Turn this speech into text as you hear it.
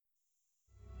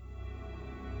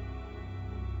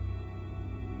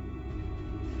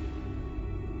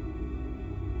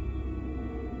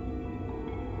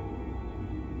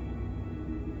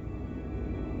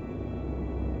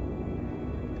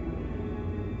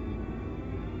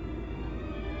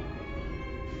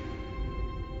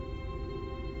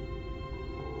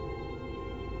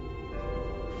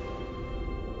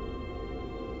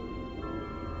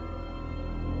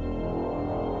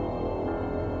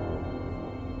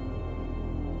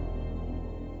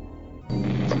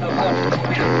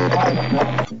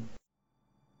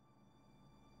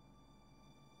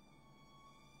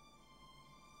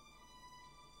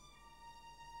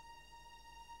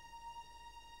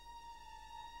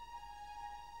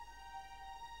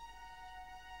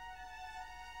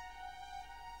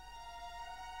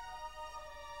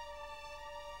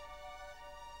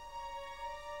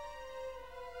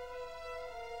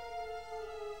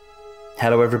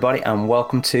Hello everybody and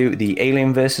welcome to the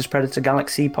Alien vs Predator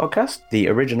Galaxy podcast, the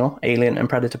original Alien and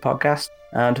Predator podcast.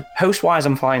 And host-wise,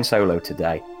 I'm flying solo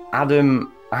today.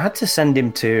 Adam, I had to send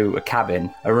him to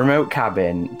a remote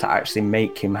cabin, to actually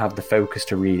make him have the focus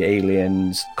to read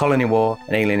Aliens, Colony War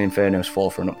and Alien Inferno's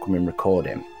Fall for an upcoming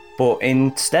recording. But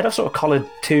instead, I've sort of collared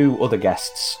two other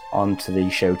guests onto the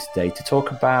show today to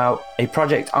talk about a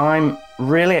project I'm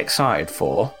really excited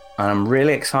for and I'm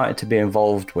really excited to be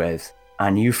involved with.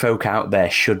 And you folk out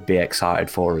there should be excited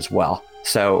for as well.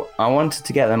 So I wanted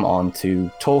to get them on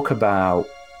to talk about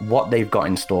what they've got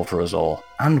in store for us all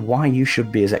and why you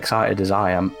should be as excited as I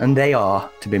am, and they are,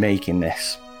 to be making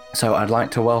this. So I'd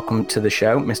like to welcome to the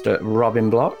show Mr.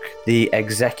 Robin Block, the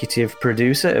executive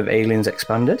producer of Aliens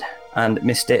Expanded, and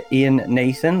Mr. Ian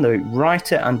Nathan, the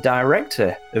writer and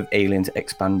director of Aliens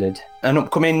Expanded, an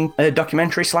upcoming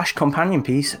documentary / companion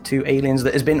piece to Aliens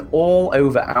that has been all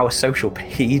over our social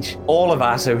page, all of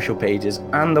our social pages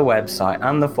and the website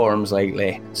and the forums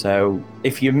lately. So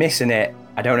if you're missing it,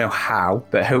 I don't know how,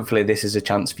 but hopefully this is a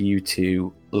chance for you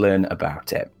to learn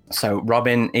about it. So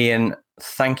Robin, Ian,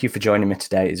 thank you for joining me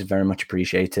today. It's very much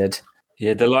appreciated.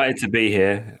 Yeah, delighted to be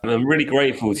here. I'm really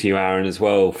grateful to you, Aaron, as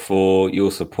well, for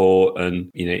your support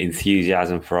and,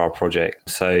 enthusiasm for our project.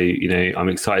 So, I'm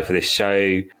excited for this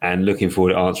show and looking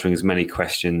forward to answering as many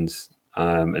questions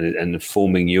and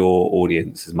informing your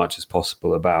audience as much as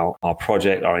possible about our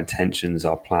project, our intentions,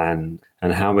 our plan,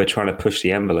 and how we're trying to push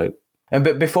the envelope.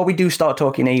 But before we do start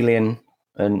talking Aliens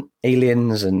and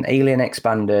Alien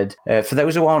Expanded, for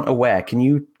those who aren't aware, can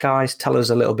you guys tell us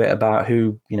a little bit about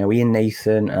who, Ian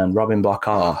Nathan and Robin Block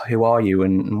are? Who are you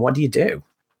and what do you do?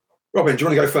 Robin, do you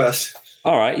want to go first?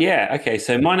 All right, yeah. Okay,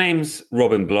 so my name's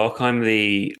Robin Block. I'm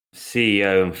the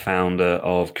CEO and founder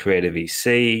of Creative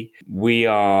EC. We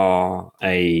are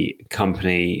a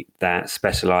company that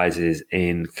specializes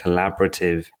in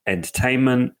collaborative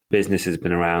entertainment. Business has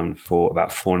been around for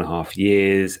about 4.5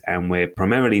 years, and we're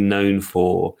primarily known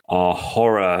for our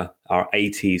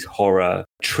 80s horror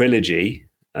trilogy,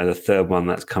 the third one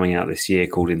that's coming out this year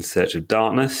called In Search of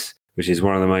Darkness, which is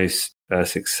one of the most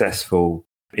successful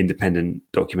independent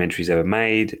documentaries ever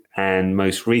made, and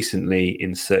most recently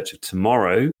In Search of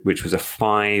Tomorrow, which was a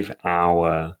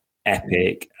 5-hour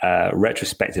epic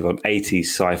retrospective on 80s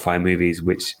sci-fi movies,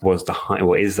 which was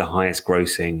is the highest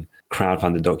grossing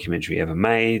crowdfunded documentary ever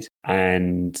made.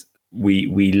 And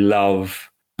we love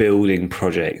building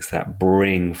projects that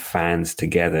bring fans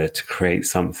together to create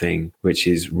something which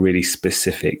is really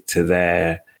specific to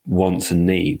their wants and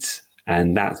needs.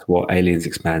 And that's what Aliens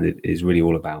Expanded is really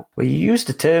all about. Well, you used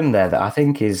a term there that I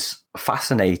think is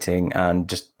fascinating and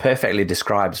just perfectly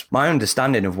describes my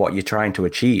understanding of what you're trying to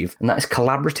achieve. And that is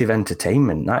collaborative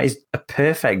entertainment. That is a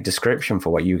perfect description for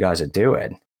what you guys are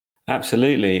doing.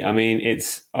 Absolutely. I mean,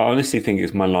 I honestly think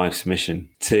it's my life's mission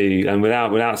and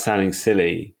without sounding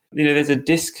silly, there's a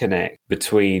disconnect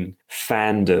between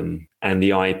fandom and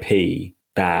the IP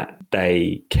that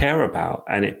they care about,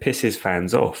 and it pisses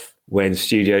fans off when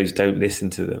studios don't listen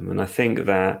to them. And I think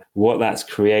that what that's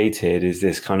created is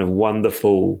this kind of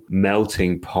wonderful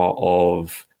melting pot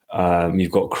of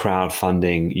you've got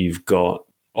crowdfunding, you've got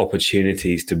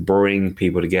opportunities to bring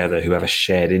people together who have a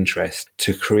shared interest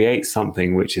to create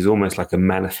something which is almost like a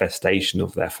manifestation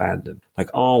of their fandom. Like,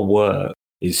 our work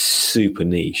is super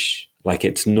niche. Like,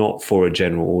 it's not for a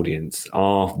general audience.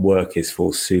 Our work is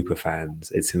for super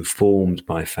fans. It's informed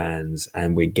by fans,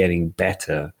 and we're getting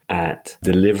better at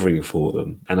delivering for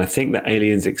them. And I think that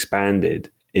Aliens Expanded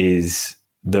is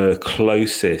the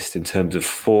closest in terms of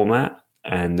format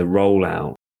and the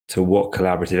rollout to what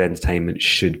collaborative entertainment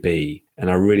should be. And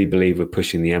I really believe we're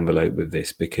pushing the envelope with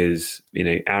this because,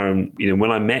 Aaron, when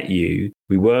I met you,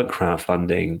 we weren't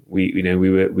crowdfunding.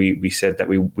 We said that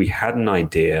we had an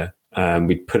idea.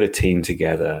 We'd put a team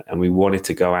together and we wanted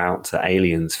to go out to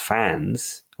Aliens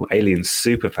fans or Aliens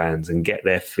super fans and get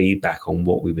their feedback on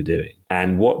what we were doing.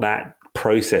 And what that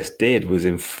process did was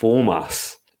inform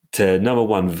us to, number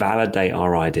one, validate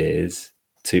our ideas,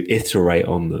 to iterate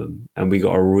on them. And we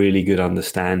got a really good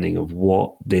understanding of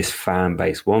what this fan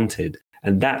base wanted.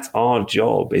 And that's our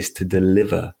job, is to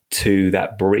deliver to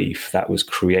that brief that was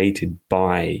created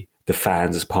by the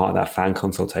fans as part of that fan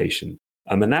consultation.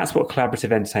 And that's what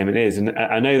collaborative entertainment is. And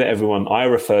I know that I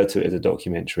refer to it as a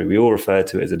documentary. We all refer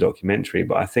to it as a documentary.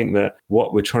 But I think that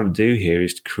what we're trying to do here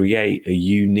is to create a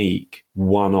unique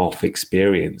one-off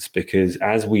experience, because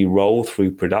as we roll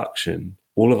through production,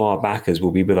 all of our backers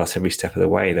will be with us every step of the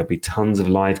way. There'll be tons of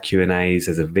live Q&As.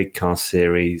 There's a vidcast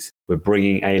series. We're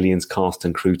bringing Aliens cast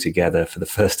and crew together for the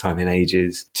first time in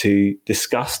ages to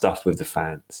discuss stuff with the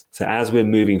fans. So as we're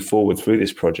moving forward through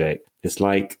this project, it's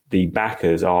like the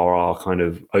backers are our kind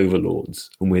of overlords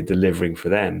and we're delivering for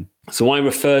them. So I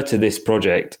refer to this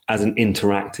project as an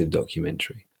interactive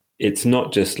documentary. It's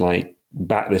not just like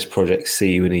back this project,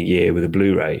 see you in a year with a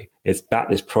Blu-ray. It's back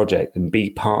this project and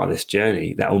be part of this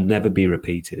journey that will never be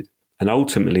repeated. And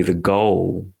ultimately, the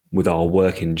goal with our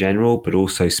work in general, but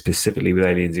also specifically with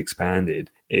Aliens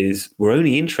Expanded, is we're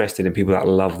only interested in people that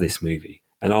love this movie.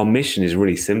 And our mission is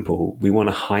really simple. We want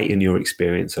to heighten your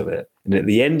experience of it. And at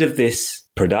the end of this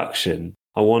production,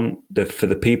 I want for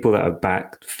the people that have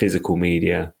backed physical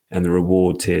media and the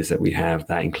reward tiers that we have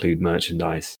that include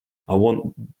merchandise, I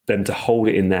want them to hold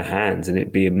it in their hands and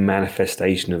it be a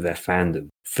manifestation of their fandom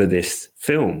for this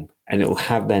film, and it will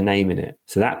have their name in it.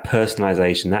 So that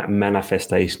personalization, that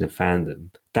manifestation of fandom,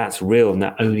 that's real, and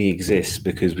that only exists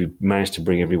because we've managed to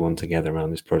bring everyone together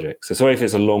around this project. So sorry if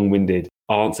it's a long-winded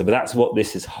answer, but that's what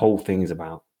this whole thing is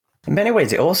about. In many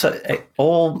ways, it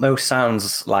almost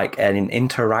sounds like an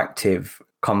interactive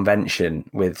convention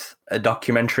with a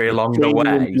documentary along the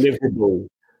way. Livable.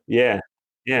 Yeah.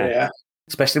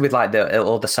 Especially with like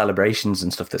all the celebrations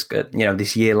and stuff that's good,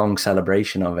 this year-long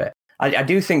celebration of it. I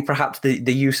do think perhaps the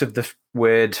use of the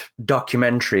word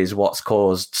documentary is what's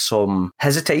caused some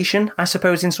hesitation, I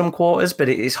suppose, in some quarters, but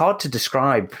it's hard to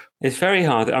describe. It's very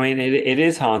hard. I mean, it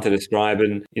is hard to describe.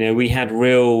 And, we had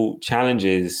real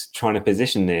challenges trying to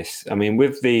position this. I mean,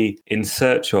 with the In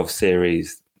Search Of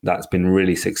series, that's been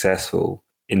really successful.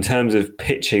 In terms of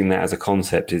pitching that as a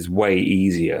concept is way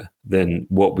easier than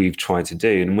what we've tried to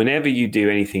do. And whenever you do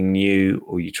anything new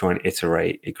or you try and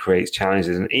iterate, it creates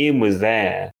challenges. And Ian was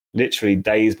there literally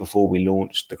days before we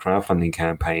launched the crowdfunding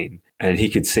campaign. And he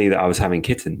could see that I was having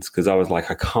kittens because I was like,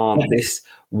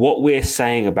 what we're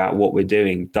saying about what we're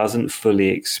doing doesn't fully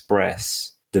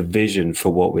express the vision for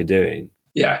what we're doing.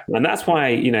 Yeah. And that's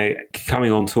why,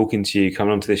 coming onto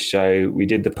this show, we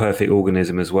did The Perfect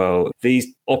Organism as well.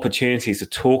 These opportunities to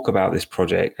talk about this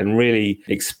project and really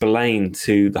explain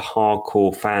to the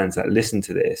hardcore fans that listen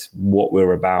to this what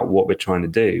we're about, what we're trying to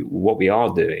do, what we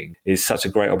are doing is such a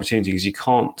great opportunity because you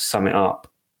can't sum it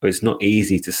up. It's not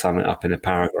easy to sum it up in a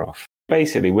paragraph.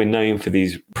 Basically, we're known for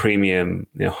these premium,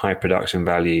 high production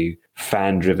value,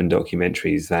 fan-driven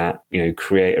documentaries that,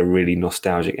 create a really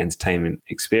nostalgic entertainment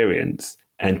experience.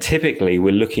 And typically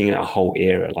we're looking at a whole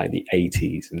era like the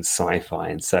 80s and sci-fi.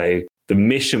 And so the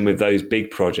mission with those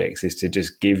big projects is to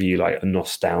just give you like a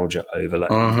nostalgia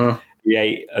overlay,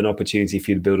 create an opportunity for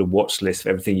you to build a watch list for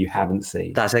everything you haven't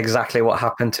seen. That's exactly what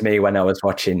happened to me when I was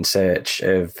watching Search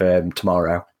of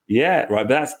Tomorrow. Yeah, right.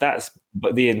 But that's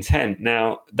the intent.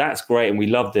 Now, that's great. And we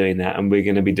love doing that. And we're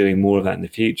going to be doing more of that in the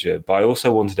future. But I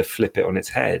also wanted to flip it on its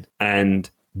head and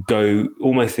go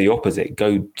almost the opposite,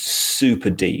 go super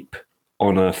deep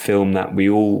on a film that we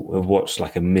all have watched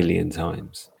like 1 million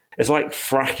times. It's like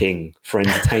fracking for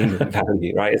entertainment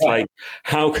value, right? It's like,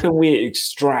 how can we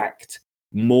extract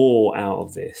more out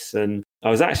of this? And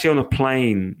I was actually on a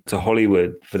plane to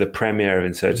Hollywood for the premiere of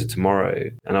In Search of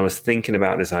Tomorrow. And I was thinking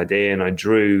about this idea and I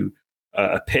drew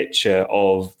a picture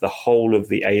of the whole of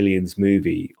the Aliens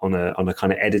movie on a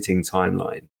kind of editing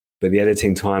timeline. But the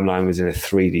editing timeline was in a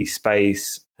 3D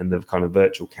space and the kind of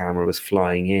virtual camera was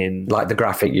flying in. Like the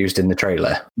graphic used in the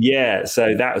trailer. Yeah,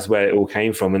 so that was where it all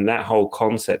came from. And that whole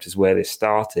concept is where this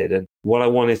started. And what I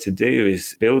wanted to do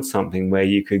is build something where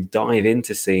you could dive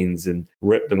into scenes and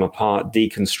rip them apart,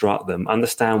 deconstruct them,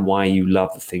 understand why you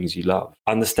love the things you love,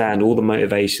 understand all the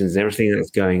motivations and everything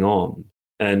that's going on.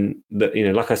 And,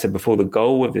 like I said before, the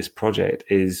goal of this project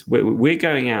is we're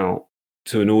going out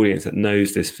to an audience that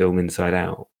knows this film inside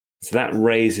out. So that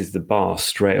raises the bar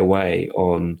straight away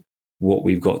on what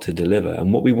we've got to deliver.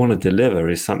 And what we want to deliver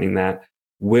is something that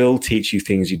will teach you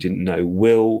things you didn't know,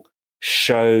 will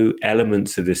show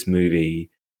elements of this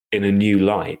movie in a new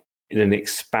light, in an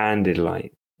expanded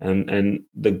light. And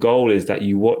the goal is that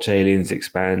you watch Aliens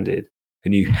Expanded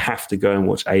and you have to go and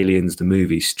watch Aliens, the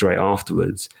movie, straight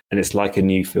afterwards. And it's like a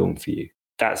new film for you.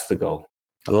 That's the goal.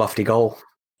 A lofty goal.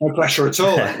 No pressure at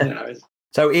all.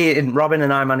 So Ian, Robin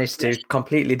and I managed to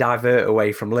completely divert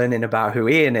away from learning about who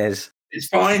Ian is. It's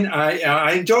fine.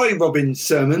 I enjoy Robin's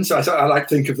sermons. I like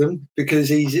to think of them because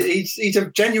he's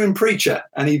a genuine preacher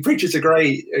and he preaches a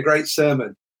great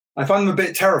sermon. I find them a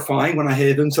bit terrifying when I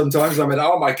hear them sometimes. I'm like,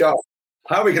 oh my God.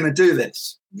 how are we going to do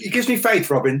this? He gives me faith,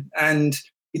 Robin, and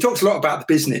he talks a lot about the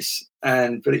business,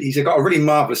 but he's got a really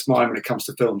marvellous mind when it comes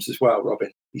to films as well,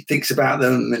 Robin. He thinks about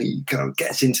them and he kind of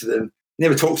gets into them. He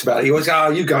never talks about it. He always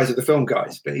goes, you guys are the film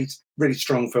guys, but he's a really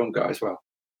strong film guy as well.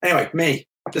 Anyway, me.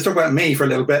 Let's talk about me for a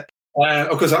little bit.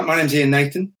 Of course, my name's Ian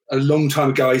Nathan. A long time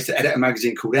ago, I used to edit a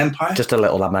magazine called Empire. Just a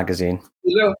little magazine. A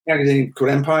little magazine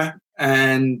called Empire.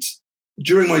 And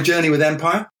during my journey with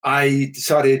Empire, I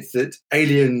decided that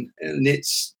Alien and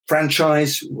its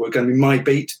franchise were going to be my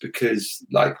beat because,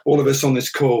 like all of us on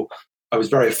this call, I was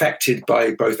very affected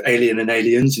by both Alien and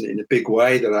Aliens in a big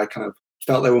way, that I kind of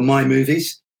felt they were my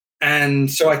movies. And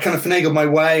so I kind of finagled my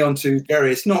way onto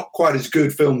various not quite as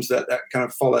good films that kind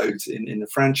of followed in the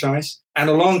franchise. And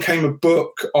along came a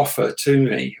book offer to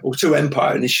me, or to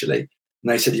Empire initially.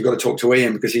 And they said, you've got to talk to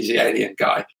Ian because he's the Alien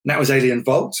guy. And that was Alien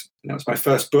Vault. And that was my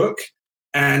first book.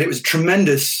 And it was a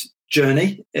tremendous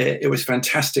journey. It was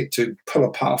fantastic to pull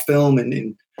apart film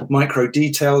in micro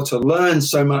detail, to learn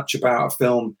so much about a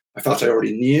film I felt I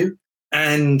already knew.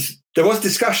 And there was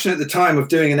discussion at the time of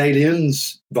doing an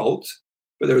Aliens Vault,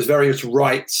 but there was various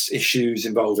rights issues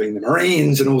involving the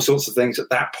Marines and all sorts of things at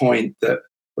that point that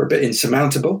were a bit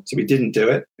insurmountable. So we didn't do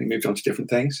it. We moved on to different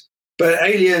things. But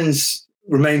Aliens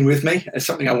remained with me as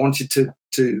something I wanted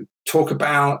to talk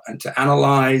about and to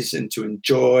analyze and to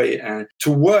enjoy and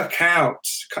to work out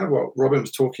kind of what Robin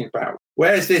was talking about.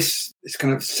 Where's this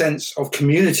kind of sense of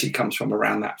community comes from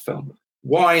around that film?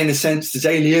 Why, in a sense, does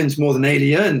Aliens more than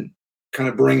Alien kind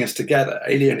of bring us together?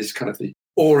 Alien is kind of the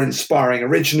awe-inspiring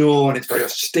original, and it's very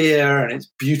austere and it's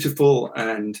beautiful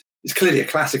and it's clearly a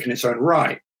classic in its own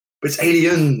right. But it's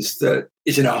Aliens that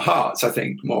is in our hearts, I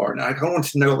think, more. And I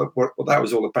wanted to know what that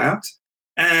was all about.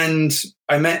 And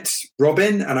I met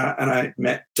Robin and I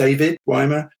met David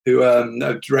Weimer, who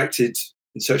directed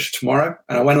In Search of Tomorrow.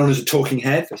 And I went on as a talking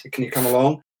head. I said, can you come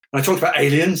along? And I talked about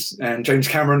Aliens and James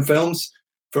Cameron films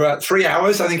for about 3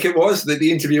 hours, I think it was, that the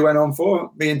interview went on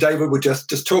for. Me and David were just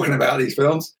talking about these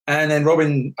films. And then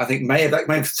Robin, I think, may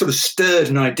have sort of stirred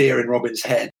an idea in Robin's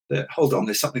head that, hold on,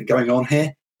 there's something going on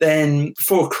here. Then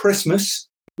before Christmas,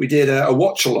 we did a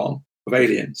watch-along of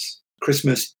Aliens,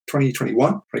 Christmas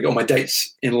 2021. I got all my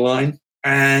dates in line.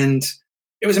 And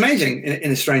it was amazing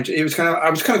in a strange. I was kind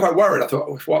of quite worried. I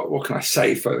thought, what can I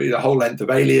say for the whole length of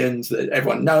Aliens? That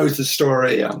everyone knows the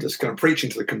story. I'm just kind of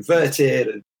preaching to the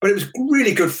converted. But it was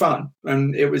really good fun,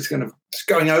 and it was kind of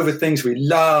going over things we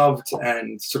loved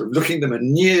and sort of looking at them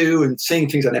anew and seeing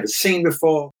things I'd never seen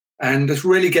before, and just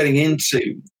really getting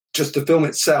into just the film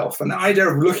itself. And the idea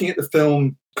of looking at the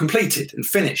film completed and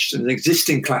finished, an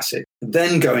existing classic, and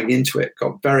then going into it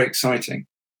got very exciting.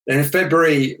 Then in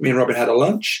February, me and Robin had a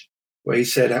lunch where he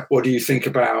said, what do you think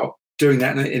about doing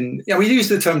that we use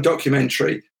the term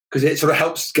documentary because it sort of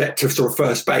helps get to sort of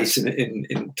first base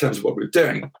in terms of what we were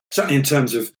doing. Certainly in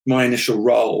terms of my initial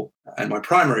role and my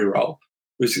primary role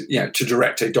was, to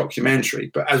direct a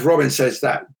documentary. But as Robin says,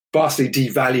 that vastly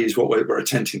devalues what we're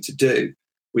attempting to do.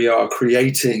 We are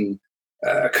creating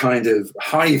a kind of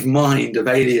hive mind of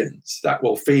aliens that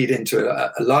will feed into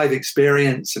a live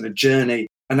experience and a journey,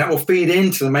 and that will feed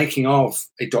into the making of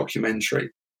a documentary.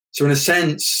 So in a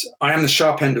sense, I am the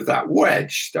sharp end of that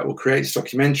wedge that will create this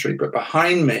documentary. But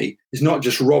behind me is not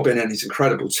just Robin and his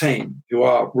incredible team, who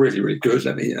are really, really good.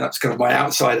 That's kind of my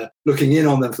outsider looking in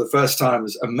on them for the first time,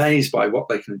 was amazed by what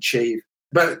they can achieve.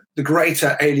 But the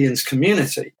greater Aliens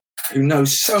community, who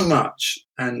knows so much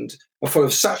and are full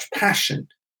of such passion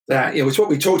that, it's what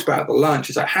we talked about at the lunch,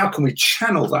 is like, how can we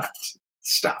channel that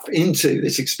stuff into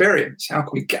this experience? How can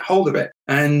we get hold of it?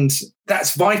 And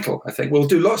that's vital, I think. We'll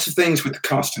do lots of things with the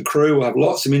cast and crew. We'll have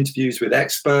lots of interviews with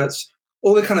experts,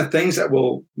 all the kind of things that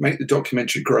will make the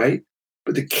documentary great.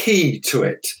 But the key to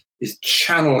it is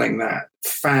channeling that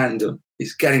fandom,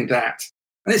 is getting that.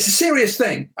 And it's a serious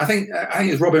thing. I think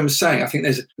as Robin was saying, I think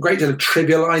there's a great deal of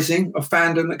trivializing of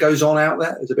fandom that goes on out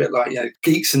there. It's a bit like,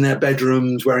 geeks in their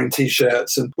bedrooms wearing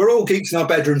T-shirts. And we're all geeks in our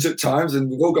bedrooms at times, and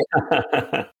we've all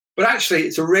got... But actually,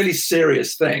 it's a really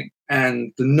serious thing.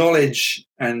 And the knowledge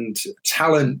and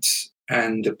talent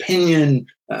and opinion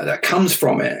that comes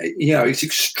from it, it's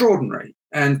extraordinary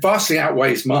and vastly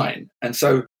outweighs mine. And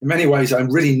so in many ways, I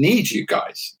really need you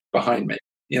guys behind me.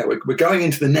 We're going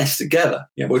into the nest together.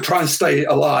 We'll try and stay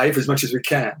alive as much as we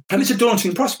can. And it's a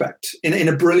daunting prospect in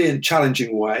a brilliant,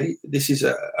 challenging way. This is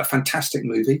a fantastic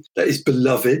movie that is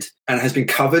beloved and has been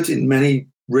covered in many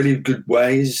really good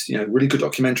ways, really good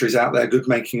documentaries out there, good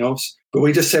making ofs. But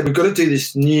we just said, we've got to do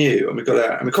this new, and we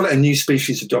call it a new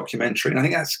species of documentary. And I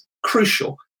think that's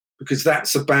crucial because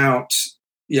that's about,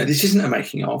 this isn't a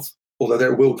making of, although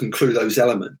there will include those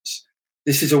elements.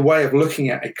 This is a way of looking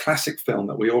at a classic film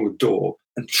that we all adore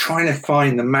and trying to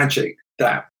find the magic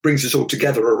that brings us all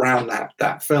together around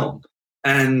that film.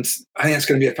 And I think it's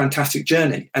going to be a fantastic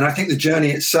journey. And I think the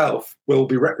journey itself will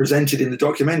be represented in the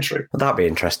documentary. Well, that'd be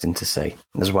interesting to see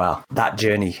as well, that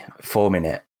journey forming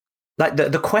it. Like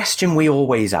the question we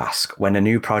always ask when a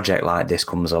new project like this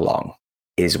comes along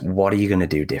is, what are you going to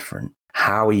do different?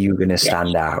 How are you going to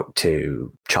stand out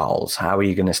to Charles? How are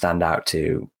you going to stand out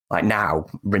to, like now,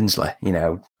 Rinsler? You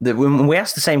know, when we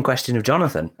asked the same question of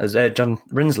Jonathan, as John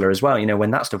Rinsler as well, you know,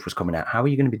 when that stuff was coming out, how are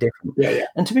you going to be different? Yeah.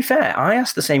 And to be fair, I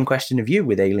asked the same question of you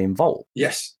with Alien Vault.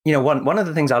 Yes. You know, one of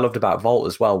the things I loved about Vault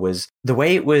as well was the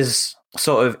way it was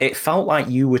sort of, it felt like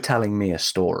you were telling me a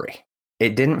story.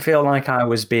 It didn't feel like I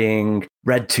was being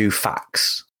read to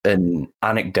facts and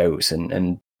anecdotes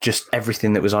and just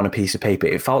everything that was on a piece of paper.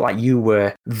 It felt like you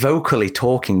were vocally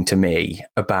talking to me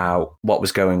about what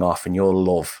was going off and your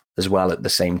love as well at the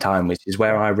same time, which is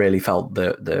where I really felt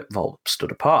the Vault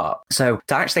stood apart. So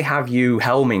to actually have you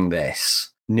helming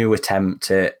this new attempt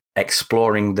at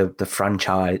exploring the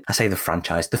franchise,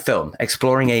 the film,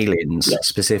 exploring aliens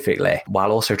specifically,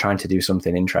 while also trying to do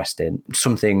something interesting,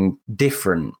 something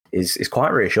different is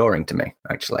quite reassuring to me,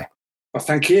 actually. Well,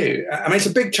 thank you. I mean, it's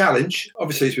a big challenge.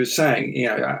 Obviously, as we were saying, you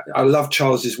know, I love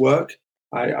Charles's work.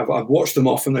 I've watched them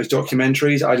often, those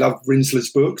documentaries. I love Rinsler's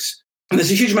books. And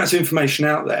there's a huge amount of information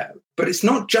out there. But it's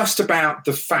not just about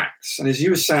the facts. And as you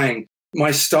were saying,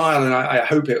 my style, and I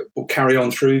hope it will carry on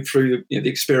through the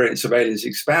experience of Aliens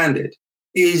Expanded,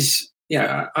 is, you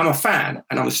know, I'm a fan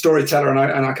and I'm a storyteller,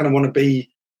 and I kind of want to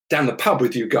be down the pub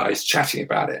with you guys chatting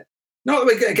about it. Not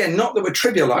that we're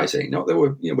trivializing, not that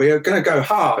we're going to go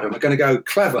hard and we're going to go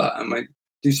clever and we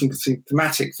do some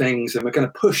thematic things and we're going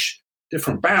to push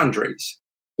different boundaries.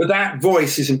 But that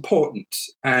voice is important,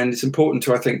 and it's important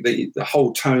to, I think, the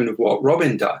whole tone of what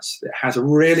Robin does. It has a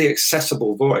really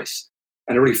accessible voice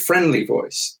and a really friendly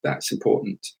voice. That's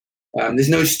important. There's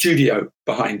no studio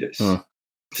behind us.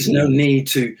 There's no need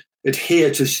to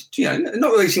adhere to, you know,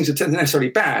 not that these things are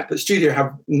necessarily bad, but studio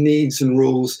have needs and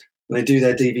rules when they do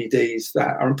their DVDs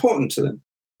that are important to them.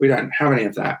 We don't have any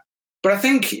of that. But I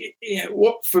think, you know,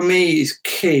 what for me is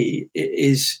key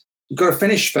is we've got a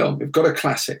finished film, we've got a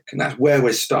classic, and that's where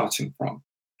we're starting from.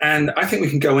 And I think we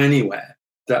can go anywhere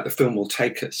that the film will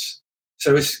take us.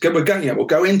 So we'll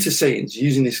go into scenes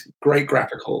using this great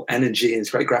graphical energy and this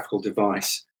great graphical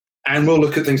device. And we'll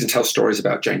look at things and tell stories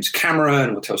about James Cameron,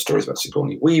 and we'll tell stories about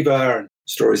Sigourney Weaver and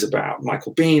stories about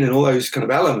Michael Biehn and all those kind of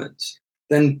elements.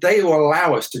 Then they will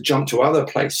allow us to jump to other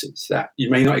places that you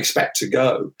may not expect to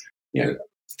go. You know,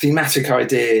 thematic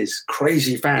ideas,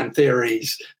 crazy fan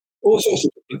theories, all sorts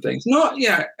of different things. Not, you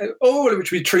know, all of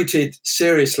which we treated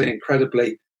seriously,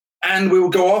 incredibly. And we will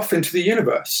go off into the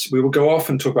universe. We will go off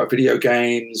and talk about video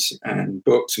games and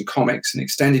books and comics and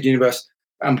extended universe,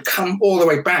 and come all the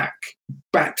way back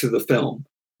to the film,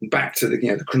 back to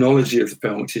the chronology of the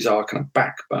film, which is our kind of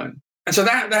backbone. And so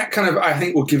that kind of, I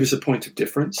think, will give us a point of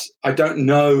difference. I don't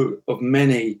know of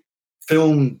many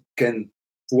film, again,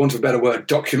 for want of a better word,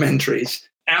 documentaries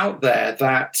out there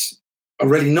that are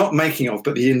really not making of,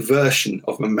 but the inversion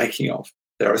of a making of.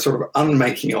 They're a sort of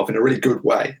unmaking of in a really good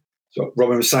way. So what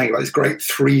Robin was saying about this great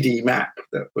 3D map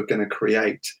that we're going to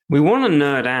create. We want to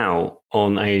nerd out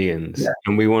on aliens,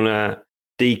 and we want to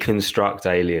deconstruct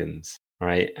aliens,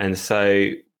 right? And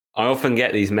so I often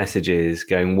get these messages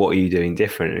going, what are you doing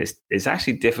different? And it's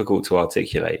actually difficult to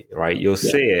articulate, right? You'll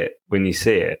see it when you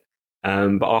see it.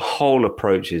 But our whole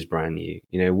approach is brand new.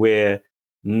 You know, we are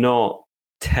not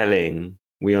telling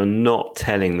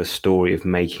the story of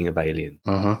making of Alien.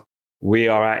 We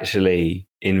are actually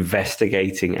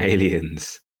investigating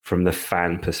aliens from the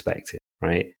fan perspective,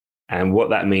 right? And what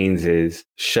that means is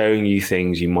showing you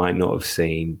things you might not have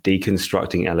seen,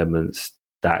 deconstructing elements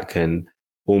that can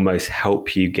almost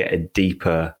help you get a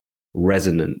deeper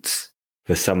resonance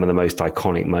for some of the most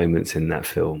iconic moments in that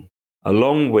film,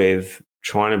 along with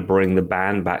trying to bring the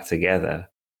band back together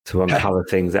to uncover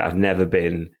things that have never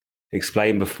been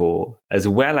explained before, as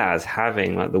well as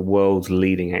having like the world's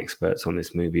leading experts on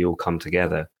this movie all come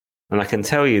together. And I can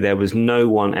tell you there was no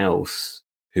one else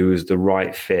who was the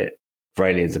right fit for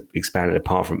Aliens Expanded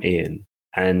apart from Ian.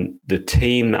 And the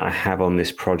team that I have on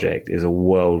this project is a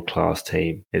world-class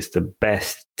team. It's the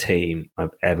best team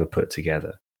I've ever put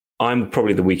together. I'm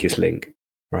probably the weakest link,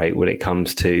 right, when it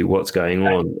comes to what's going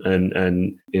on.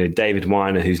 And you know, David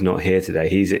Weiner, who's not here today,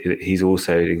 he's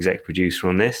also an exec producer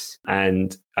on this.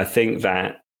 And I think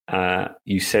that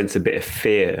you sense a bit of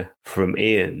fear from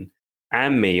Ian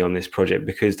and me on this project,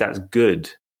 because that's good.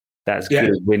 That's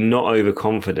good. We're not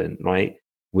overconfident, right?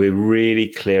 We're really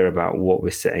clear about what we're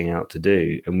setting out to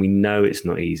do. And we know it's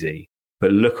not easy.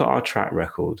 but look at our track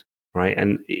record, right?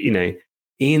 And,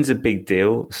 Ian's a big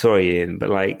deal. Sorry, Ian, but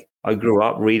like I grew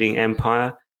up reading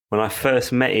Empire. When I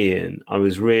first met Ian,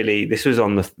 this was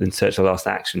on the In Search of Last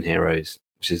Action Heroes,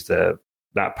 which is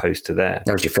that poster there.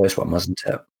 That was your first one, wasn't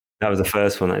it? That was the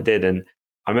first one I did. And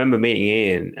I remember meeting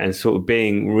Ian and sort of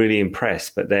being really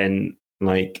impressed, but then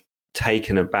like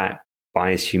taken aback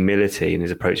by his humility and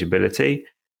his approachability.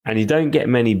 And you don't get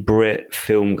many Brit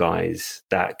film guys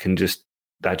that just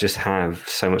have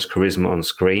so much charisma on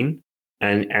screen.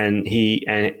 And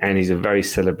he's a very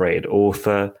celebrated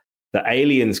author. The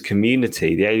Aliens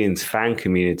community, the Aliens fan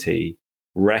community,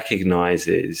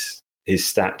 recognizes his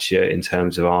stature in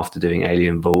terms of after doing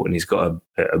Alien Vault, and he's got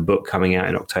a book coming out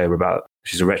in October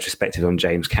which is a retrospective on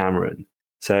James Cameron.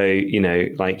 So,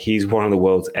 like he's one of the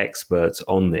world's experts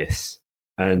on this.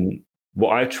 And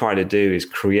what I've tried to do is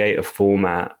create a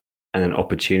format and an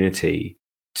opportunity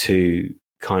to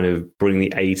kind of bring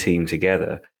the A-team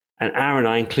together. And Aaron,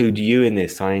 I include you in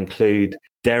this. I include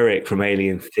Derek from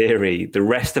Alien Theory, the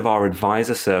rest of our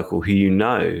advisor circle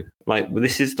who like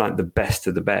this is like the best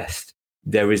of the best.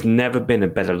 There has never been a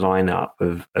better lineup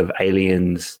of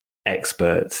Aliens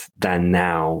experts than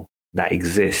now that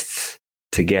exists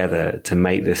together to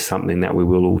make this something that we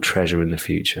will all treasure in the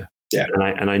future. Yeah.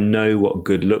 And I know what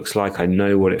good looks like. I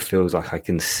know what it feels like. I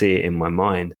can see it in my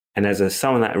mind. And as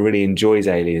someone that really enjoys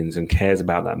Aliens and cares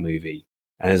about that movie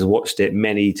and has watched it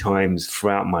many times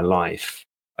throughout my life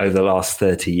over the last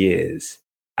 30 years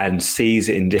and sees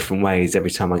it in different ways every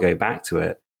time I go back to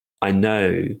it, I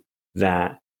know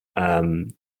that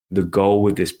the goal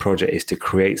with this project is to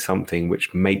create something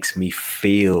which makes me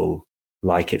feel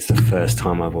like it's the first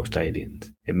time I've watched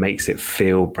Aliens. It makes it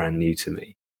feel brand new to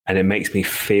me. And it makes me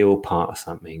feel part of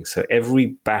something. So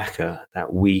every backer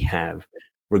that we have,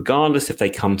 regardless if they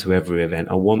come to every event,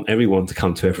 I want everyone to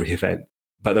come to every event.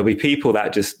 But there'll be people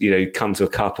that just, come to a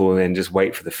couple and then just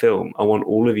wait for the film. I want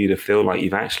all of you to feel like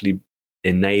you've actually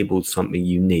enabled something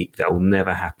unique that will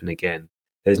never happen again.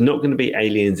 There's not going to be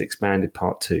Aliens Expanded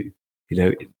Part 2.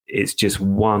 It's just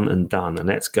one and done. And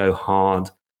let's go hard.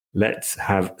 Let's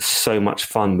have so much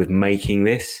fun with making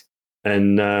this.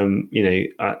 And,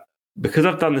 because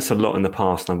I've done this a lot in the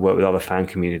past and I've worked with other fan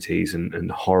communities and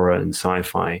horror and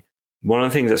sci-fi, one of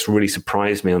the things that's really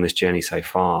surprised me on this journey so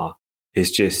far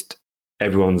is just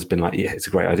everyone's been like, yeah, it's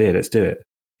a great idea. Let's do it.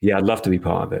 Yeah, I'd love to be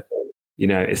part of it.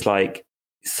 It's like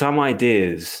some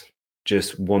ideas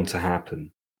just want to happen.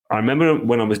 I remember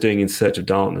when I was doing In Search of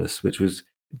Darkness, which was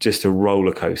just a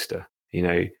roller coaster,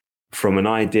 from an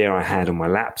idea I had on my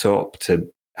laptop to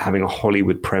having a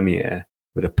Hollywood premiere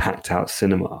with a packed out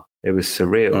cinema. It was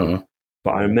surreal. Mm-hmm.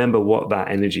 But I remember what that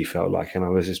energy felt like, and I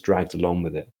was just dragged along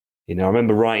with it. I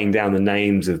remember writing down the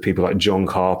names of people like John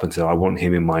Carpenter. I want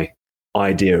him in my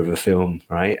idea of a film,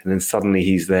 right? And then suddenly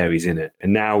he's there, he's in it.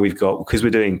 And now because we're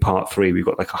doing part 3, we've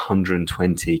got like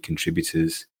 120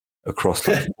 contributors across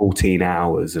like 14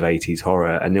 hours of 80s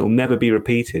horror, and it'll never be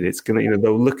repeated. It's going to,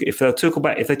 they'll look, if they talk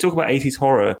about 80s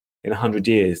horror in 100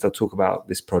 years, they'll talk about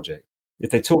this project.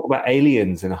 If they talk about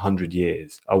aliens in 100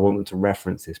 years, I want them to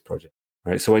reference this project,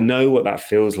 right? So I know what that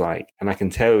feels like. And I can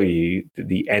tell you that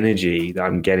the energy that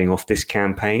I'm getting off this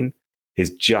campaign is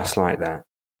just like that.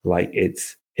 Like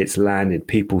it's landed.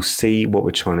 People see what we're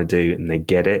trying to do and they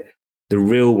get it. The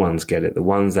real ones get it. The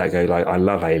ones that go like, I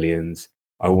love aliens.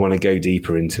 I want to go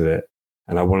deeper into it.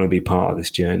 And I want to be part of this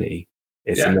journey.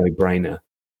 It's a no-brainer.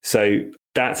 So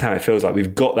that's how it feels like.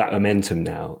 We've got that momentum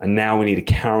now. And now we need to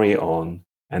carry it on.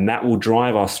 And that will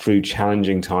drive us through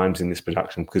challenging times in this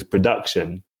production, because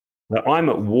production, like I'm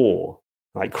at war.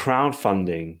 Like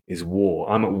crowdfunding is war.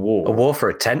 I'm at war. A war for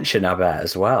attention, I bet,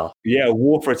 as well. Yeah, a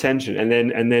war for attention. And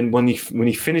then when you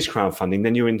finish crowdfunding,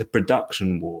 then you're in the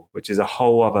production war, which is a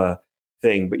whole other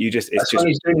thing. But that's what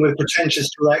he's doing with pretentious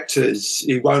directors.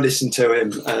 You won't listen to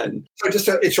him. And so just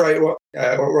to iterate what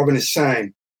Robin is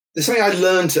saying, there's something I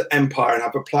learned at Empire and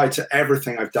I've applied to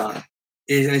everything I've done.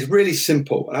 And it's really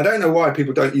simple. And I don't know why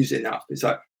people don't use it enough. It's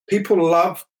like people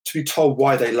love to be told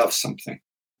why they love something.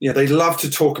 They love to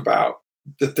talk about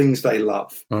the things they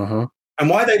love. Uh-huh. And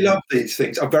why they love these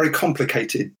things are very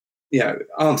complicated,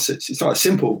 answers. It's not a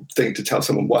simple thing to tell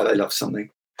someone why they love something,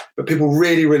 but people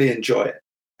really, really enjoy it.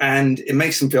 And it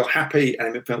makes them feel happy,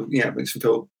 and it makes them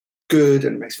feel good,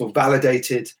 and it makes them feel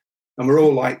validated. And we're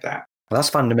all like that. Well,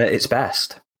 that's fundamental. It's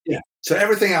best. Yeah. So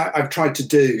everything I've tried to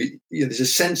do, there's a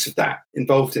sense of that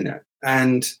involved in it.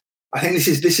 And I think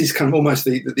this is kind of almost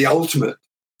the ultimate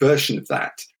version of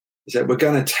that. Is that we're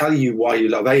going to tell you why you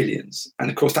love aliens. And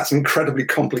of course, that's an incredibly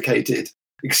complicated,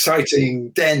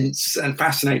 exciting, dense, and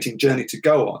fascinating journey to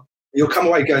go on. You'll come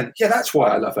away going, yeah, that's why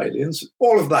I love aliens,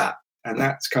 all of that. And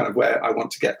that's kind of where I want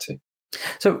to get to.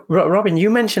 So, Robin, you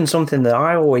mentioned something that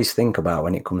I always think about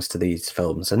when it comes to these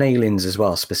films, and Aliens as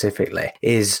well specifically,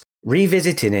 is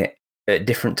revisiting it at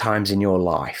different times in your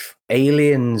life.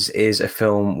 Aliens is a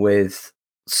film with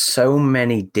so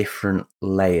many different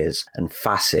layers and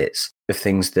facets of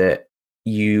things that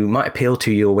you might appeal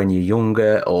to you when you're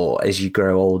younger, or as you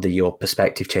grow older, your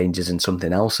perspective changes and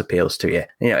something else appeals to you.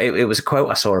 It was a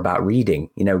quote I saw about reading,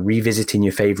 revisiting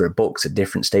your favorite books at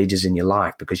different stages in your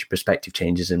life because your perspective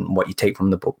changes and what you take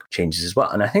from the book changes as well.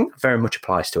 And I think that very much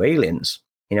applies to Aliens.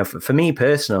 For me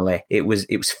personally, it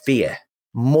was fear,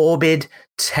 morbid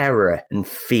terror and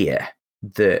fear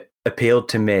that appealed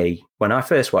to me when I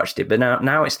first watched it. But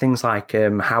now it's things like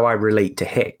how I relate to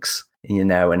Hicks,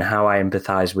 and how I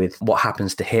empathize with what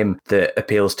happens to him that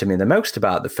appeals to me the most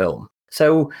about the film.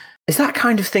 So is that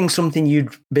kind of thing something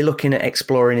you'd be looking at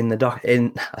exploring in I was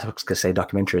going to say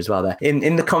documentary as well there,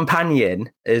 in the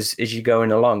companion as you're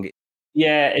going along?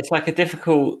 Yeah, it's like a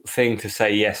difficult thing to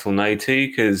say yes or no to,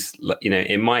 because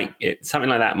something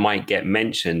like that might get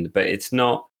mentioned, but it's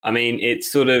not. I mean, it's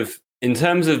sort of, in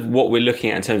terms of what we're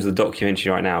looking at in terms of the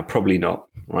documentary right now, probably not,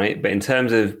 right? But in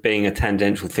terms of being a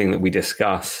tangential thing that we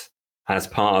discuss as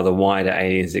part of the wider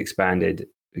Aliens Expanded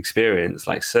experience,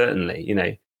 like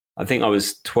certainly, I think I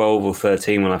was 12 or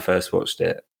 13 when I first watched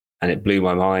it, and it blew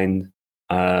my mind.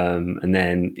 And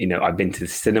then, I've been to the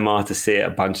cinema to see it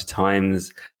a bunch of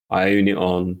times. I own it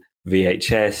on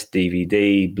VHS,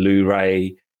 DVD,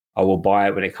 Blu-ray. I will buy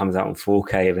it when it comes out on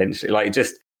 4K eventually.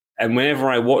 And whenever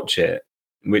I watch it,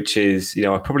 which is,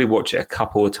 I probably watch it a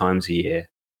couple of times a year.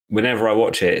 Whenever I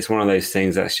watch it, it's one of those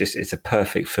things it's a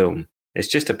perfect film. It's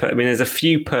just there's a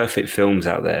few perfect films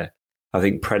out there. I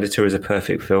think Predator is a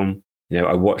perfect film.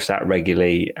 I watch that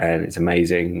regularly and it's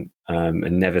amazing,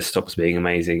 and never stops being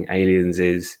amazing. Aliens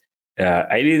is,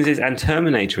 and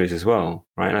Terminator is as well,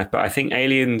 right? But I think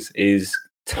Aliens is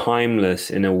timeless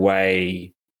in a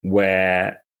way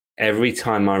where every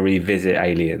time I revisit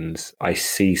Aliens, I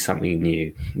see something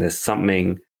new. There's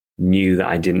something new that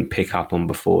I didn't pick up on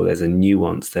before. There's a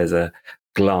nuance. There's a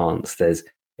glance.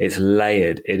 It's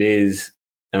layered. It is,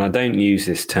 and I don't use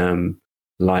this term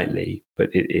lightly,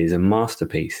 but it is a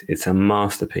masterpiece. It's a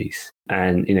masterpiece.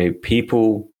 And,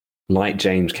 people like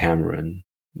James Cameron,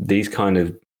 these kind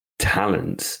of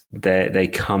talents, they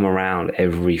come around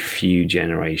every few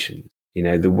generations.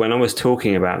 When I was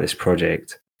talking about this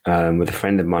project with a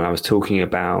friend of mine, I was talking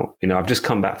about, I've just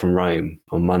come back from Rome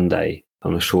on Monday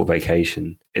on a short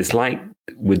vacation. It's like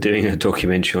we're doing a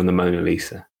documentary on the Mona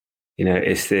Lisa.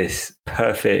 It's this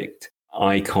perfect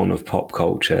icon of pop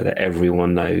culture that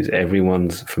everyone knows,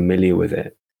 everyone's familiar with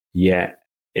it. Yet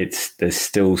there's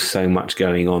still so much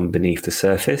going on beneath the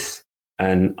surface.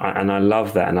 And I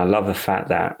love that. And I love the fact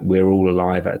that we're all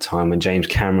alive at a time when James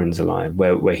Cameron's alive,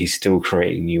 where he's still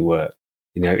creating new work.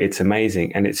 It's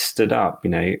amazing. And it's stood up.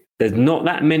 There's not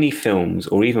that many films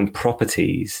or even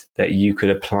properties that you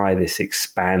could apply this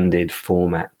expanded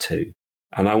format to.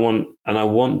 And I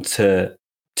want to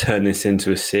turn this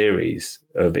into a series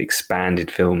of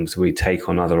expanded films. We take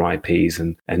on other IPs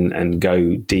and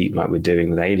go deep like we're doing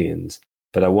with Aliens.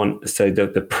 But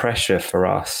the pressure for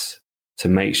us to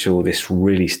make sure this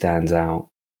really stands out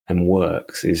and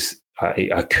works is,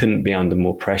 I couldn't be under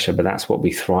more pressure, but that's what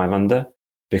we thrive under,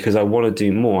 because I want to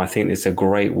do more. I think it's a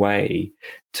great way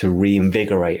to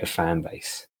reinvigorate a fan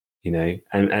base,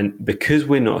 and because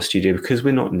we're not a studio, because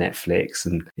we're not Netflix,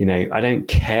 and, I don't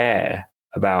care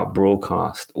about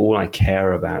broadcast. All I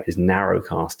care about is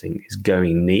narrowcasting, is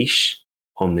going niche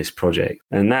on this project.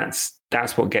 And that's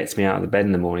what gets me out of the bed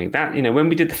in the morning. That, when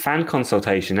we did the fan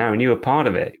consultation, Aaron, you were part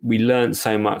of it. We learned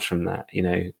so much from that,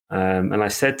 and I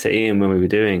said to Ian when we were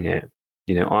doing it,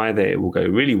 either it will go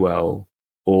really well,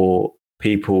 or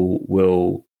people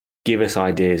will give us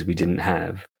ideas we didn't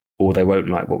have, or they won't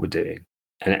like what we're doing.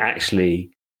 And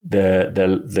actually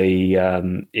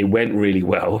it went really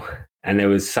well. And there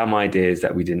was some ideas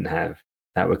that we didn't have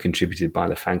that were contributed by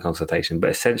the fan consultation.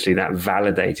 But essentially that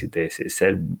validated this. It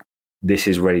said, this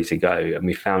is ready to go. And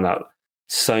we found out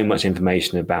so much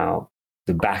information about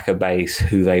the backer base,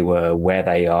 who they were, where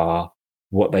they are,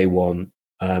 what they want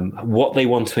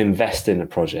to invest in a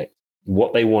project,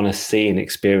 what they want to see and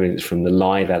experience from the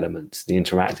live elements, the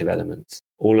interactive elements,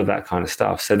 all of that kind of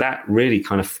stuff. So that really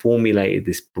kind of formulated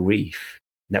this brief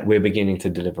that we're beginning to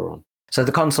deliver on. So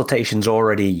the consultation's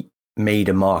already made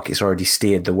a mark. It's already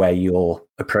steered the way you're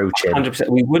approaching. 100%.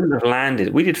 We wouldn't have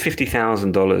landed. We did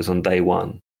 $50,000 on day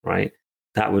one, right?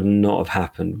 That would not have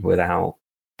happened without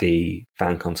the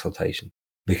fan consultation,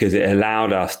 because it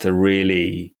allowed us to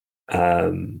really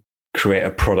create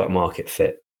a product market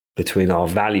fit between our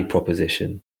value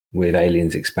proposition with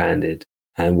Aliens Expanded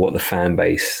and what the fan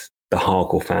base the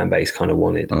hardcore fan base kind of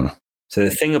wanted. So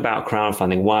the thing about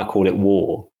crowdfunding, why I call it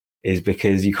war, is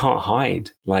because you can't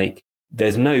hide. Like,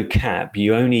 there's no cap.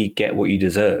 You only get what you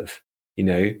deserve. You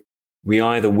know, we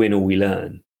either win or we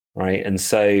learn, right? And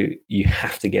so you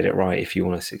have to get it right if you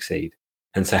want to succeed.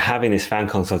 And so having this fan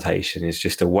consultation is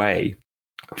just a way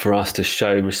for us to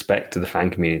show respect to the fan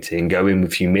community and go in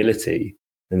with humility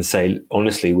and say,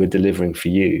 honestly, we're delivering for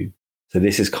you. So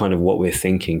this is kind of what we're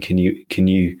thinking. Can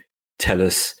you tell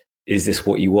us, is this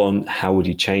what you want? How would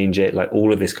you change it? Like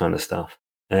all of this kind of stuff.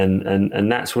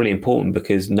 And that's really important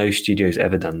because no studio's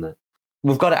ever done that.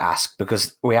 We've got to ask,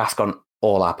 because we ask on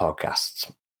all our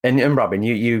podcasts. And Robin,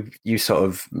 you sort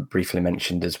of briefly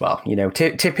mentioned as well, you know,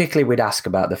 typically we'd ask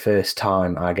about the first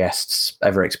time our guests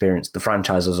ever experienced the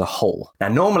franchise as a whole. Now,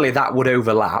 normally that would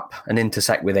overlap and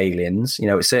intersect with Aliens. You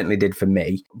know, it certainly did for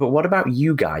me. But what about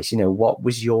you guys? You know, what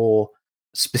was your,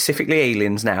 specifically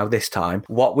Aliens now, this time,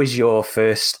 what was your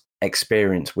first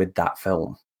experience with that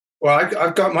film? Well,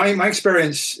 I've got my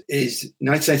experience is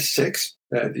 1986,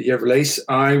 the year of release.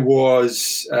 I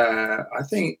was, I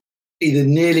think, either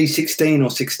nearly 16 or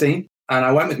 16. And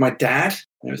I went with my dad.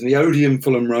 It was in the Odeon,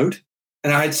 Fulham Road.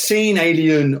 And I had seen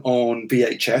Alien on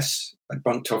VHS. I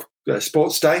bunked off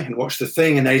Sports Day and watched The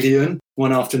Thing and Alien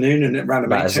one afternoon, and it ran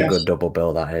about. That is a good double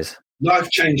bill, that is.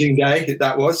 Life-changing day,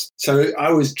 that was. So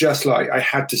I was just like, I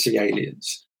had to see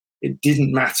Aliens. It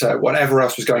didn't matter whatever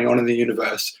else was going on in the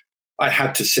universe. I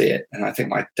had to see it. And I think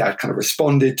my dad kind of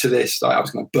responded to this, like I was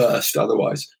going to burst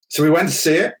otherwise. So we went to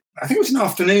see it. I think it was an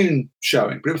afternoon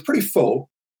showing, but it was pretty full.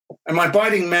 And my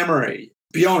abiding memory,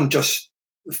 beyond just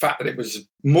the fact that it was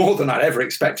more than I'd ever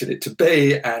expected it to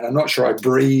be, and I'm not sure I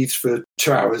breathed for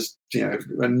 2 hours, you know,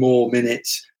 and more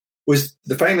minutes, was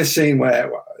the famous scene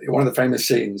one of the famous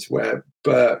scenes where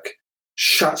Burke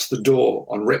shuts the door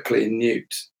on Ripley and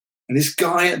Newt. And this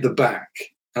guy at the back,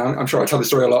 I'm sure I tell the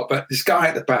story a lot, but this guy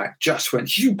at the back just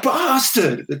went, "You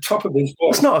bastard," at the top of his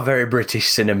voice. It's not a very British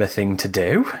cinema thing to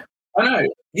do. I know.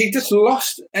 He just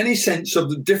lost any sense of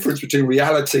the difference between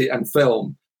reality and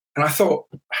film. And I thought,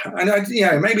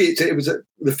 maybe it was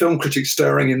the film critic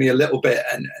stirring in me a little bit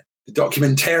and the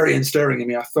documentarian stirring in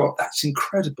me. I thought, that's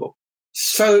incredible.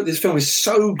 So this film is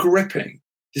so gripping.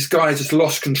 This guy just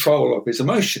lost control of his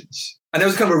emotions. And there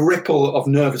was kind of a ripple of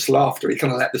nervous laughter. He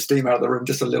kind of let the steam out of the room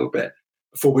just a little bit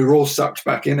before we were all sucked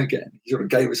back in again. He sort of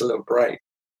gave us a little break.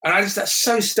 And that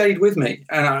so stayed with me.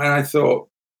 And I thought,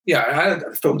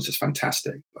 the film was just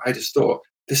fantastic. I just thought,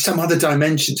 there's some other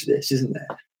dimension to this, isn't there?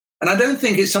 And I don't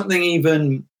think it's something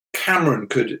even Cameron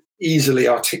could easily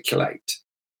articulate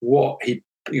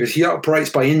because he operates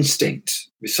by instinct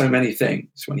with so many things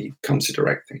when he comes to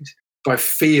direct things, by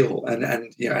feel,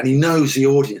 and he knows the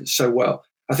audience so well.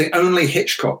 I think only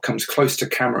Hitchcock comes close to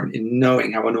Cameron in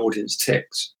knowing how an audience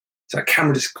ticks. So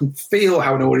Cameron just can feel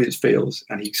how an audience feels,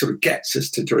 and he sort of gets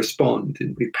us to respond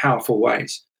in really powerful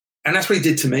ways. And that's what he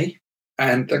did to me.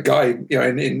 And the guy,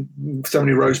 in so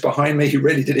many rows behind me, he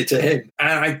really did it to him.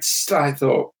 And I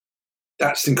thought,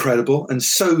 that's incredible. And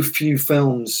so few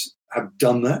films have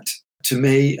done that to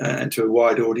me and to a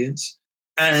wide audience.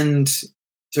 And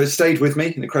so it stayed with me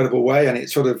in an incredible way. And it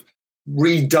sort of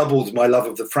redoubled my love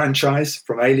of the franchise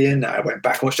from Alien. I went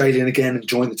back and watched Alien again and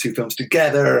joined the two films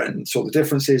together and saw the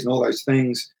differences and all those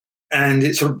things. And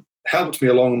it sort of helped me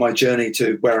along my journey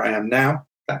to where I am now.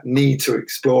 That need to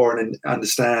explore and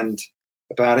understand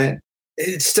about it.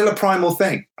 It's still a primal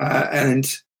thing.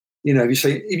 If you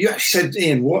actually said,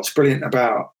 Ian, what's brilliant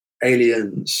about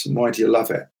Aliens? And why do you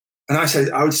love it? And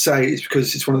I would say it's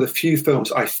because it's one of the few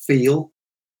films I feel,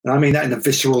 and I mean that in a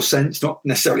visceral sense, not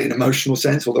necessarily an emotional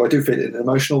sense, although I do feel it in an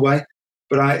emotional way.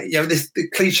 But the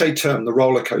cliche term, the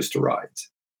roller coaster ride.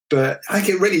 But I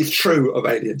think it really is true of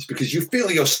Aliens because you feel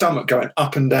your stomach going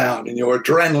up and down and your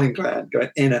adrenaline gland going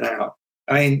in and out.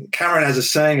 I mean, Cameron has a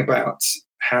saying about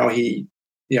how he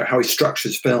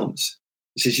structures films.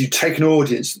 He says, you take an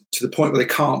audience to the point where they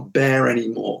can't bear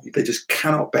anymore. They just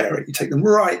cannot bear it. You take them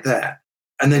right there,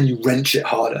 and then you wrench it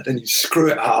harder. Then you screw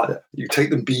it harder. You take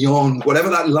them beyond whatever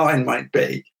that line might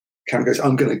be. Cameron goes,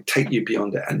 I'm going to take you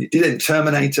beyond it. And he did it in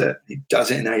Terminator. He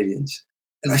does it in Aliens.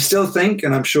 And I still think,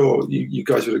 and I'm sure you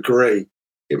guys would agree,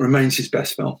 it remains his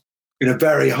best film in a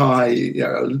very high,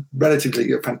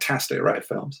 relatively fantastic array of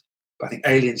films. I think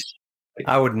Aliens.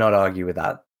 I would not argue with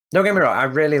that. Don't get me wrong. I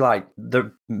really like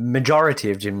the majority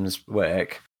of Jim's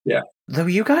work. Yeah. Though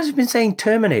you guys have been saying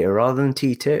Terminator rather than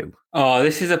T2. Oh,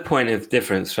 this is a point of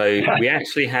difference. So we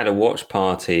actually had a watch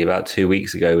party about 2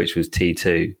 weeks ago, which was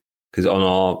T2. Because on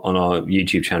our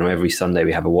YouTube channel, every Sunday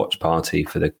we have a watch party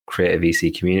for the Creative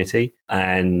VC community.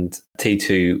 And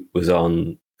T2 was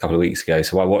on a couple of weeks ago.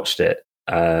 So I watched it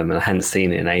and I hadn't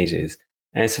seen it in ages.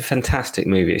 And it's a fantastic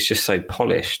movie. It's just so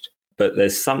polished. But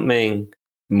there's something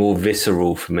more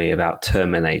visceral for me about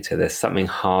Terminator. There's something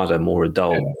harder, more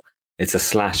adult. Yeah. It's a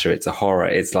slasher. It's a horror.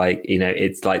 It's like,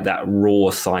 it's like that raw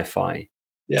sci-fi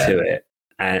to it,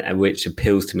 and which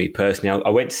appeals to me personally. I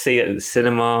went to see it at the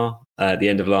cinema at the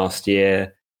end of last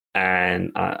year,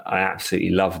 and I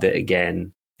absolutely loved it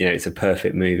again. It's a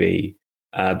perfect movie.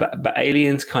 But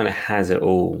Aliens kind of has it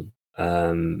all.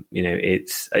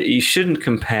 It's you shouldn't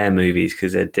compare movies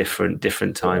because they're different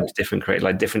times, different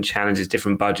different challenges,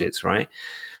 different budgets, right?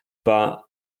 But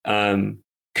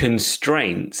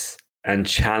constraints and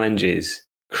challenges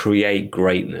create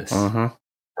greatness,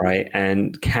 right?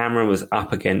 And Cameron was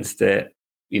up against it.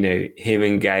 Him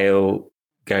and Gale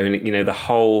going, the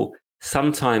whole,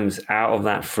 sometimes out of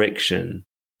that friction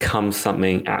comes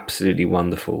something absolutely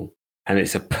wonderful. And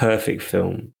it's a perfect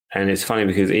film. And it's funny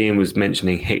because Ian was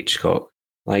mentioning Hitchcock,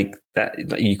 like that.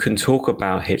 Like you can talk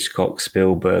about Hitchcock,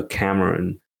 Spielberg,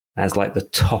 Cameron as like the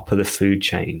top of the food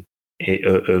chain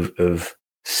of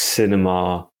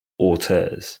cinema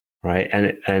auteurs, right?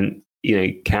 And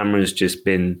Cameron's just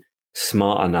been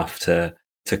smart enough to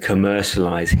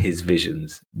commercialize his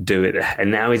visions, do it,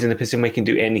 and now he's in a position where he can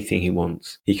do anything he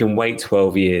wants. He can wait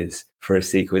 12 years for a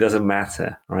sequel; it doesn't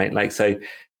matter, right? Like so.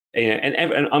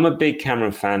 And I'm a big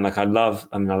Cameron fan. Like I love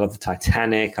the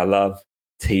Titanic. I love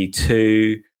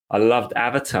T2. I loved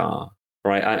Avatar.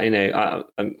 Right.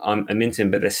 I'm into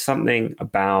him, but there's something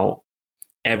about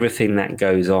everything that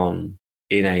goes on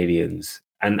in Aliens,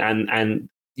 and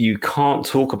you can't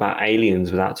talk about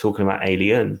Aliens without talking about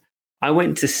Alien. I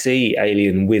went to see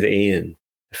Alien with Ian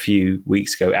a few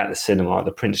weeks ago at the cinema, at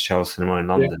the Prince Charles Cinema in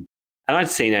London, and I'd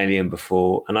seen Alien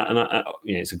before, and I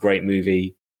it's a great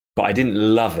movie. But I didn't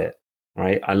love it,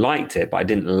 right? I liked it, but I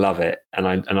didn't love it. And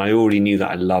I already knew that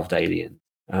I loved Alien.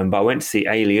 But I went to see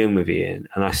Alien with Ian,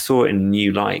 and I saw it in a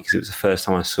new light because it was the first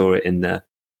time I saw it in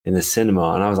the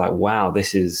cinema. And I was like, wow,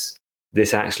 this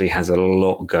actually has a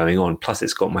lot going on. Plus,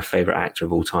 it's got my favorite actor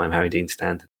of all time, Harry Dean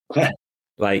Stanton. But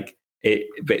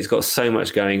it's got so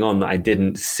much going on that I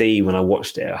didn't see when I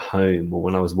watched it at home or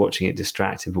when I was watching it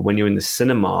distracted. But when you're in the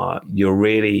cinema, you're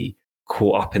really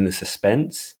caught up in the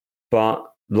suspense. But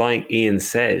like Ian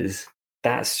says,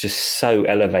 that's just so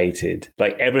elevated.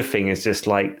 Like everything is just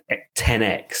like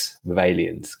 10x with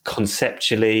Aliens,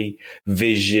 conceptually,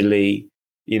 visually.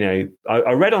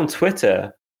 I read on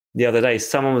Twitter the other day,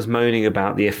 someone was moaning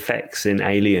about the effects in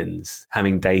Aliens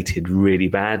having dated really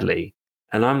badly.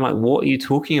 And I'm like, what are you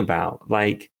talking about?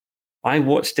 Like, I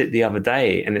watched it the other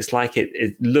day and it's like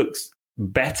it looks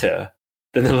better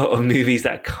than a lot of movies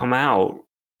that come out,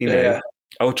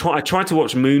 I tried to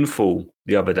watch Moonfall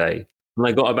the other day, and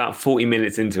I got about 40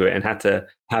 minutes into it and had to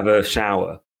have a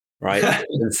shower, right?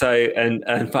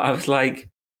 but I was like,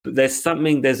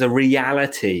 there's a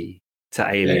reality to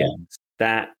Aliens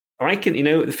that I can,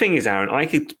 the thing is, Aaron, I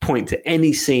could point to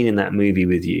any scene in that movie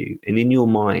with you, and in your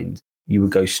mind, you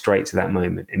would go straight to that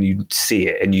moment and you'd see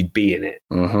it and you'd be in it.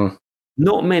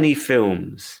 Not many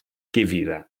films give you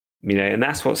that, and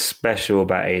that's what's special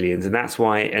about Aliens. And that's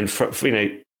why, and for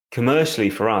commercially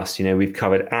for us, we've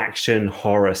covered action,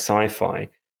 horror, sci-fi.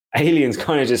 Aliens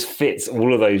kind of just fits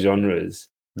all of those genres.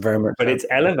 Very much. But it's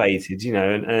elevated,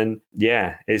 and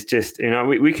it's just,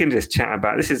 we can just chat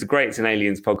about, this is great, it's an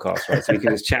Aliens podcast, right? So we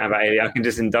can just chat about Aliens, I can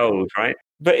just indulge, right?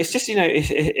 But it's just,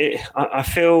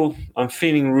 I'm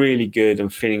feeling really good. I'm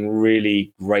feeling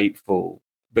really grateful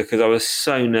because I was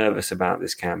so nervous about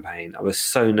this campaign. I was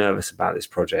so nervous about this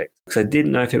project because I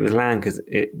didn't know if it would land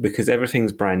because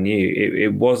everything's brand new.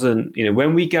 It wasn't,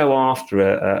 when we go after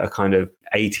a kind of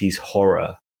 80s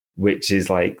horror, which is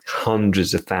like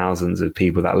hundreds of thousands of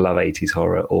people that love 80s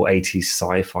horror, or 80s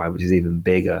sci-fi, which is even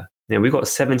bigger. We've got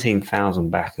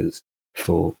 17,000 backers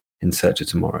for In Search of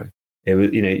Tomorrow. It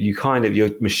was,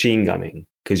 you're machine gunning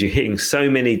because you're hitting so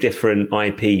many different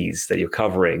IPs that you're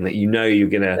covering that you're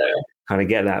going to kind of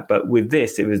get that. But with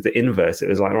this, it was the inverse. It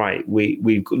was like, right,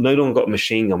 we've no longer got a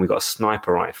machine gun, we've got a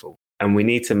sniper rifle, and we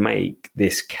need to make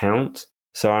this count.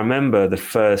 So I remember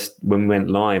when we went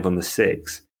live on the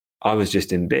 6th, I was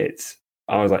just in bits.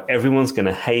 I was like, everyone's going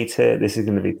to hate it. This is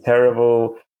going to be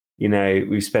terrible.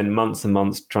 We've spent months and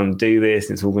months trying to do this,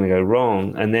 and it's all going to go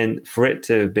wrong. And then for it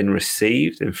to have been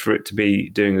received and for it to be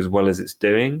doing as well as it's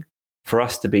doing, for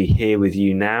us to be here with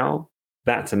you now,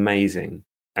 that's amazing.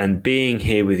 And being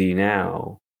here with you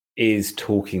now is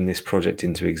talking this project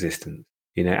into existence.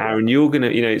 Aaron, you're going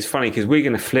to, it's funny because we're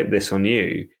going to flip this on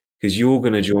you because you're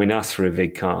going to join us for a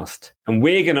vidcast and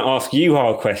we're going to ask you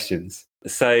hard questions.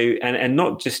 So, and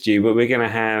not just you, but we're going to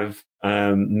have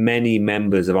many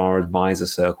members of our advisor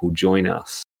circle join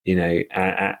us,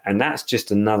 and that's just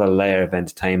another layer of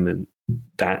entertainment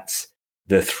that's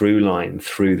the through line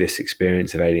through this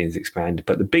experience of Aliens Expanded.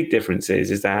 But the big difference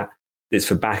is that it's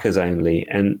for backers only.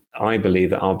 And I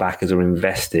believe that our backers are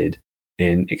invested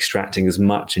in extracting as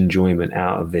much enjoyment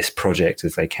out of this project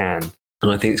as they can. And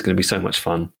I think it's going to be so much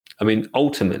fun. I mean,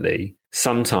 ultimately,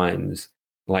 sometimes,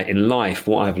 like in life,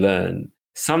 what I've learned,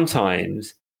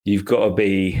 sometimes you've got to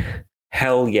be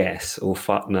hell yes or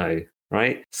fuck no,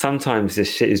 right? Sometimes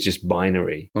this shit is just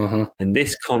binary. And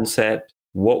this concept,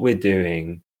 what we're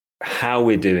doing, how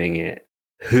we're doing it,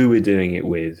 who we're doing it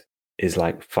with is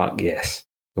like, fuck yes.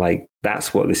 Like,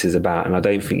 that's what this is about. And I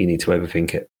don't think you need to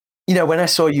overthink it. You know, when I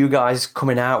saw you guys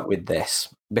coming out with this,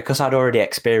 because I'd already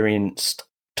experienced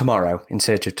Tomorrow, In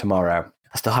Search of Tomorrow,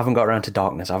 I still haven't got around to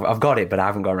Darkness. I've got it, but I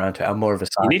haven't got around to it. I'm more of a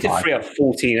sci-fi. You need to free up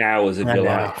 14 hours of your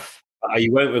life.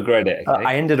 You won't regret it. Okay?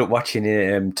 I ended up watching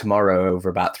it Tomorrow over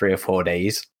about 3 or 4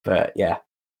 days. But yeah,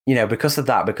 you know, because of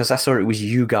that, because I saw it was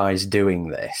you guys doing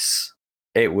this,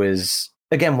 it was,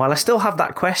 again, while I still have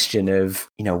that question of,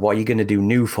 you know, what are you going to do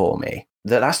new for me?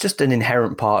 That's just an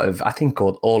inherent part of, I think,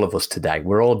 all of us today.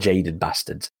 We're all jaded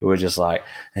bastards who are just like,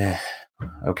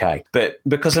 okay. But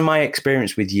because of my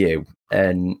experience with you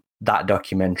and that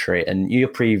documentary and your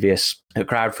previous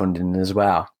crowdfunding as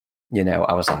well, you know,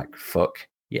 I was like, fuck,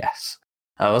 yes.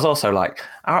 I was also like,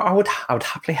 I would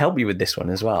happily help you with this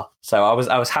one as well. So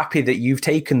I was happy that you've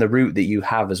taken the route that you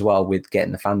have as well with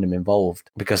getting the fandom involved,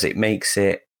 because it makes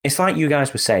it, it's like you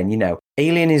guys were saying, you know,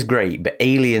 Alien is great, but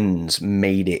Aliens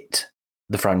made it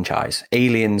the franchise.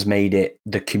 Aliens made it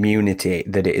the community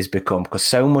that it has become, because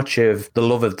so much of the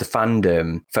love of the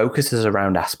fandom focuses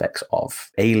around aspects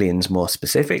of Aliens more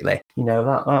specifically. You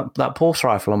know, that pulse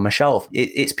rifle on my shelf,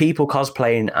 it's people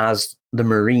cosplaying as the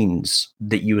Marines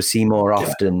that you will see more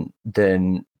often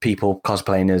than people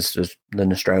cosplaying as the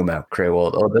Nostromo crew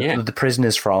or the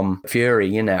prisoners from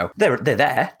Fury. You know, they're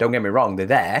there. Don't get me wrong, they're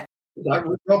there. Like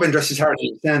Robin dresses Harry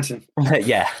Dean Stanton.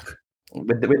 Yeah.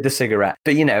 With the cigarette.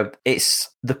 But, you know, it's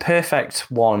the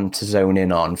perfect one to zone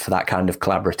in on for that kind of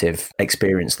collaborative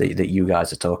experience that you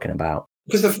guys are talking about.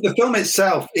 Because the film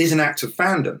itself is an act of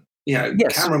fandom. You know,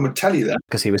 yes. Cameron would tell you that.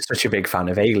 Because he was such a big fan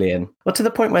of Alien. Well, to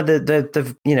the point where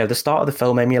the start of the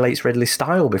film emulates Ridley's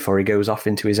style before he goes off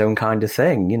into his own kind of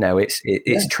thing. You know, it's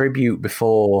tribute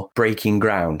before breaking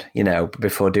ground, you know,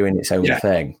 before doing its own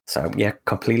thing. So, yeah,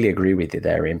 completely agree with you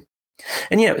there, Ian.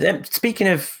 And, you know, speaking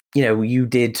of, you know, you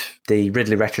did the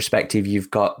Ridley retrospective,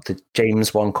 you've got the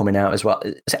James one coming out as well.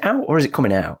 Is it out or is it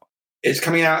coming out? It's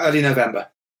coming out early November.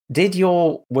 Did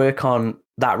your work on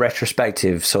that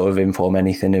retrospective sort of inform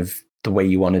anything of the way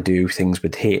you want to do things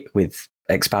with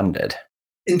Expanded?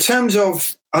 In terms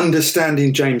of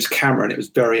understanding James Cameron, it was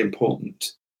very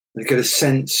important to get a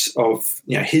sense of,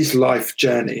 you know, his life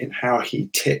journey and how he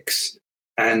ticks.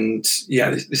 And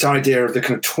this idea of the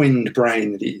kind of twinned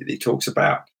brain that he talks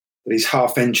about, that he's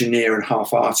half engineer and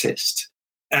half artist.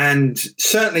 And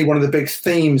certainly one of the big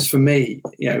themes for me,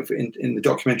 you know, in the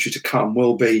documentary to come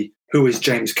will be, who is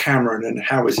James Cameron and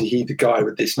how is he the guy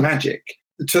with this magic?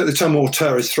 The term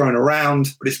auteur is thrown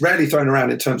around, but it's rarely thrown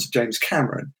around in terms of James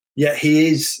Cameron. Yet he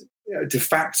is, you know, de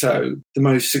facto the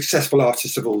most successful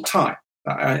artist of all time.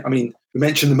 I mean, we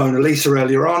mentioned the Mona Lisa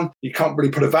earlier on. You can't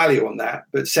really put a value on that,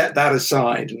 but set that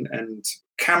aside. And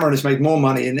Cameron has made more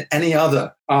money than any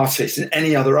other artist in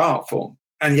any other art form.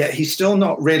 And yet he's still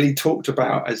not really talked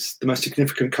about as the most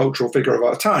significant cultural figure of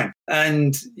our time.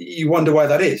 And you wonder why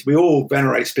that is. We all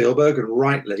venerate Spielberg, and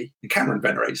rightly, and Cameron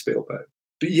venerates Spielberg.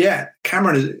 But yeah,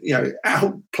 Cameron has, you know,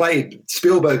 outplayed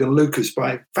Spielberg and Lucas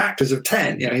by factors of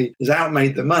 10. You know, he has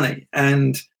outmade the money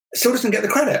and still doesn't get the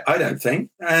credit, I don't think.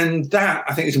 And that,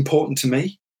 I think, is important to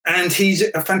me. And he's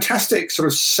a fantastic sort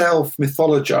of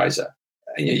self-mythologizer.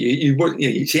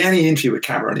 You see any interview with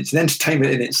Cameron, it's an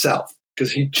entertainment in itself,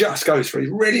 because he just goes for it.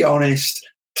 He's really honest,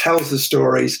 tells the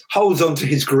stories, holds on to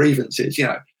his grievances. You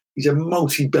know, he's a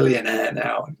multi-billionaire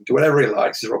now, and do whatever he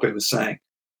likes, as Robin was saying,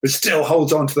 but still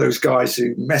holds on to those guys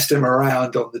who messed him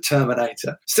around on the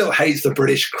Terminator, still hates the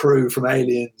British crew from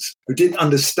Aliens, who didn't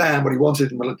understand what he wanted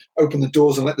and will open the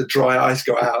doors and let the dry ice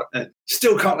go out, and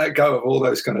still can't let go of all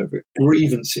those kind of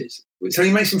grievances. So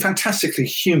he makes him fantastically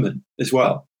human as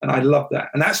well. And I love that.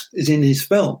 And that is in his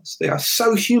films. They are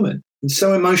so human and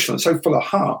so emotional and so full of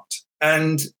heart.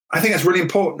 And I think that's really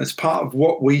important as part of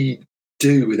what we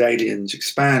do with Aliens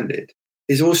Expanded,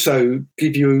 is also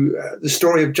give you the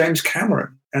story of James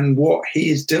Cameron and what he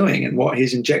is doing and what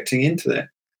he's injecting into it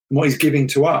and what he's giving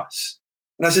to us.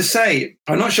 And as I say,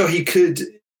 I'm not sure he could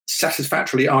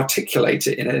satisfactorily articulate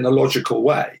it in a logical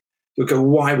way. You'll go,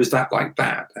 why was that like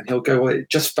that? And he'll go, well, it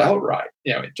just felt right.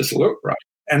 You know, it just looked right.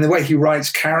 And the way he writes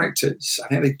characters, I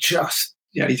think they just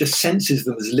he just senses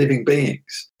them as living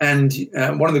beings. And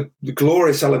one of the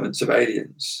glorious elements of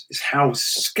Aliens is how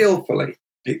skillfully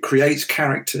it creates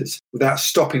characters without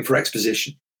stopping for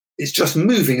exposition. It's just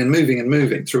moving and moving and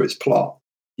moving through its plot.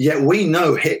 Yet we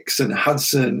know Hicks and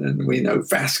Hudson, and we know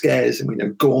Vasquez, and we know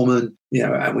Gorman,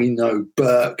 and we know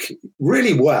Burke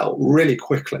really well, really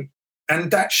quickly.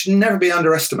 And that should never be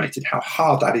underestimated, how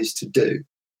hard that is to do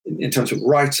in terms of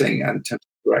writing and in terms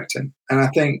of directing. And I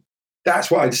think that's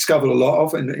what I discovered a lot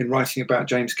of in writing about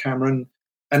James Cameron,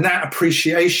 and that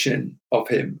appreciation of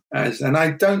him and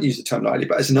I don't use the term lightly,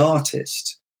 but as an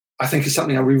artist, I think is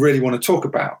something we really want to talk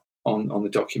about on the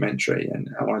documentary. And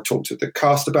I want to talk to the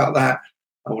cast about that.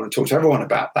 I want to talk to everyone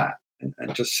about that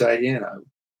and just say,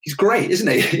 he's great, isn't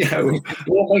he?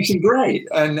 What makes him great,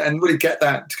 and really get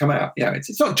that to come out.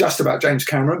 It's not just about James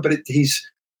Cameron, but he's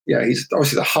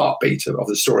obviously the heartbeat of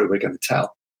the story we're going to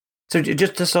tell. So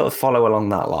just to sort of follow along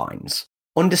that lines,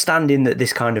 understanding that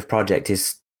this kind of project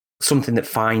is something that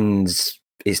finds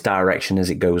its direction as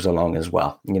it goes along as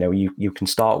well. You can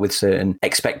start with certain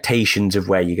expectations of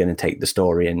where you're going to take the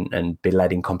story and be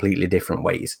led in completely different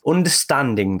ways.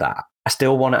 Understanding that, I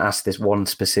still want to ask this one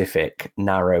specific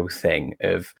narrow thing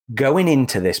of going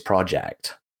into this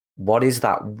project. What is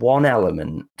that one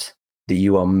element that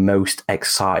you are most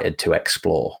excited to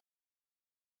explore?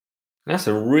 That's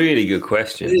a really good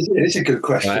question. It is a good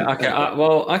question. Right, okay,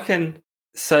 I can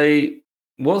say,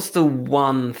 what's the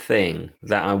one thing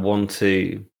that I want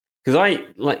to... Because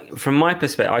from my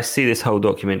perspective, I see this whole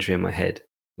documentary in my head.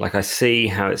 Like, I see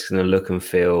how it's going to look and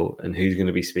feel and who's going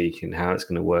to be speaking, how it's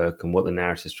going to work and what the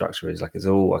narrative structure is. Like, it's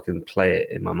all, I can play it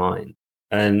in my mind.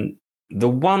 And the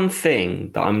one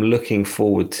thing that I'm looking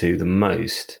forward to the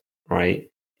most, right,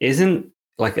 isn't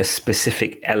like a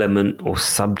specific element or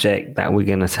subject that we're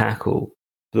going to tackle.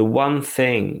 The one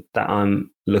thing that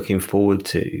I'm looking forward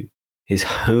to is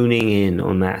honing in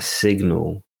on that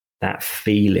signal, that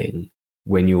feeling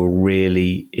when you're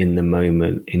really in the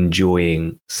moment,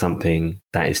 enjoying something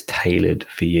that is tailored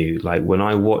for you. Like, when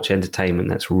I watch entertainment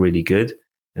that's really good,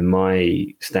 and my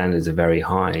standards are very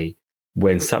high,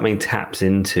 when something taps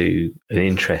into an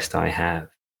interest I have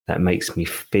that makes me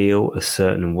feel a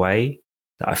certain way,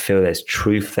 that I feel there's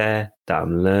truth there, that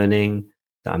I'm learning,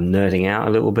 that I'm nerding out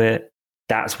a little bit,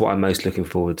 that's what I'm most looking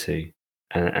forward to.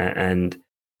 And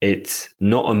it's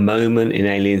not a moment in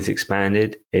Aliens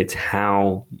Expanded. It's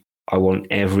how I want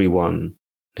everyone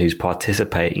who's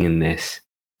participating in this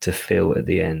to feel at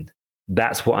the end.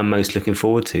 That's what I'm most looking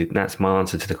forward to. That's my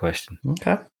answer to the question.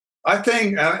 Okay. I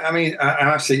think, I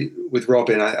actually, with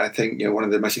Robin, I think one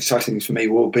of the most exciting things for me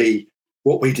will be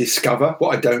what we discover,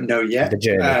 what I don't know yet. The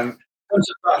journey.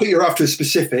 I think you're after the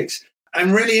specifics.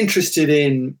 I'm really interested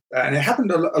in, and it happened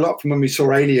a lot from when we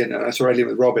saw Alien, and I saw Alien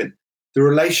with Robin, the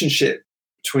relationship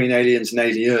between aliens and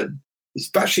alien is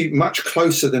actually much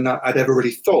closer than I'd ever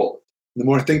really thought. The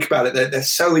more I think about it, they're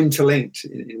so interlinked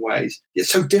in ways, yet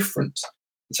so different.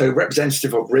 And so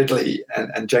representative of Ridley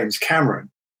and James Cameron,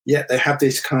 yet they have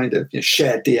this kind of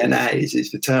shared DNA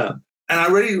is the term. And I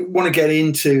really want to get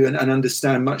into and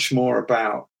understand much more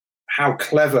about how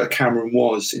clever Cameron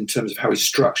was in terms of how he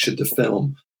structured the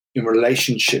film in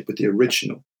relationship with the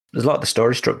original. There's a lot of the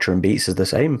story structure and beats is the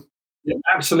same. Yeah,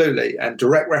 absolutely. And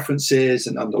direct references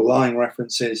and underlying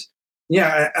references.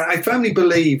 Yeah, I firmly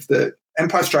believe that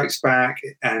Empire Strikes Back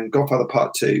and Godfather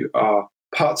Part 2 are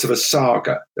parts of a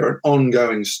saga. They're an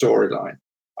ongoing storyline.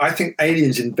 I think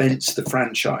Aliens invents the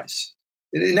franchise.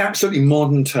 In absolutely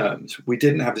modern terms, we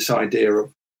didn't have this idea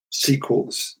of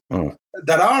sequels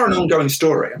that are an ongoing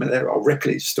story. I mean, there are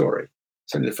Ripley's story.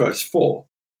 It's only the first 4.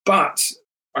 But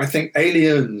I think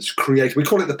Aliens we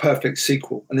call it the perfect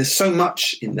sequel. And there's so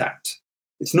much in that.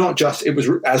 It's not just, it was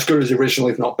as good as the original,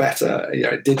 if not better.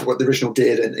 It did what the original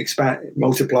did and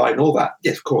multiplied and all that.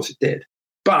 Yes, of course it did.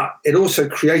 But it also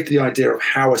created the idea of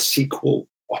how a sequel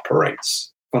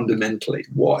operates fundamentally,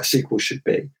 what a sequel should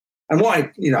be. And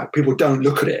why, people don't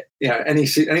look at it.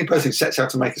 Any person who sets out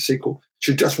to make a sequel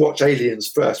should just watch Aliens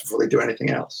first before they do anything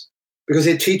else. Because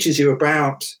it teaches you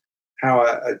about how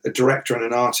a director and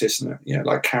an artist,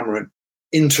 like Cameron,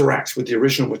 interacts with the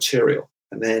original material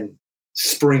and then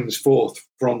springs forth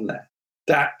from there.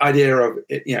 That idea of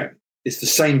it's the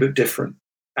same but different,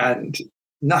 and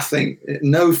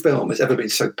no film has ever been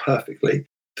so perfectly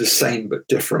the same but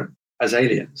different as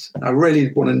Aliens. And I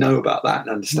really want to know about that and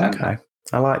understand. Okay,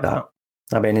 I like that.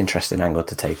 That'd be an interesting angle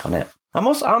to take on it.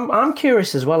 I'm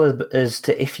curious as well as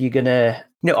to if you're gonna,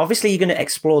 obviously you're gonna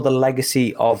explore the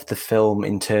legacy of the film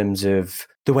in terms of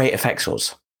the way it affects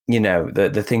us.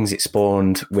 The things it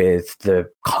spawned with the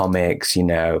comics,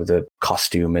 the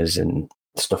costumers and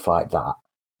stuff like that.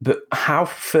 But how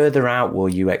further out will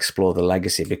you explore the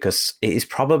legacy? Because it is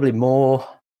probably more,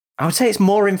 I would say it's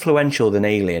more influential than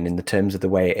Alien in the terms of the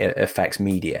way it affects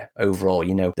media overall.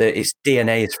 You know, its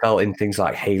DNA is felt in things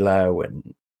like Halo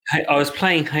and... I was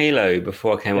playing Halo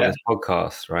before I came on this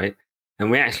podcast, right?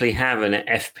 And we actually have an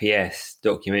FPS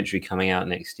documentary coming out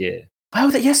next year. Oh,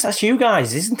 yes, that's you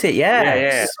guys, isn't it?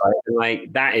 Yeah.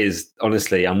 Like, that is,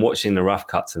 honestly, I'm watching the rough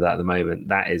cuts of that at the moment.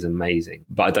 That is amazing.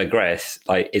 But I digress.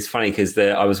 Like, it's funny because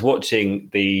I was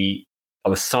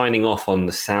signing off on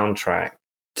the soundtrack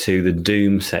to the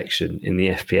Doom section in the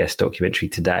FPS documentary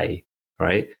today,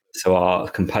 right? So our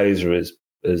composer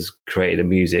has created a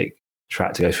music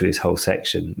track to go through this whole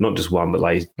section. Not just one, but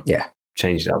like,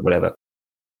 changed it up, whatever.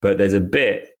 But there's a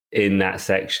bit in that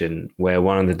section where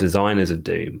one of the designers of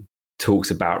Doom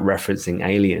talks about referencing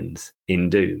aliens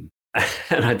in Doom.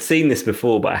 And I'd seen this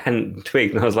before, but I hadn't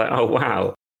twigged. And I was like, oh,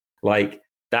 wow. Like,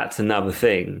 that's another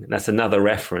thing. That's another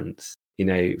reference. You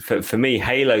know, for me,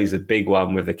 Halo's a big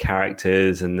one with the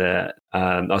characters and I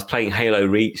was playing Halo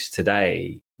Reach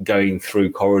today, going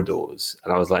through corridors.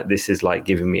 And I was like, this is like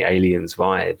giving me Aliens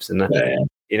vibes. And,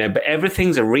 you know, but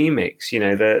everything's a remix. You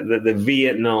know, the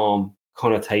Vietnam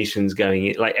connotations going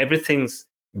in, like everything's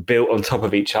built on top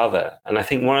of each other. And I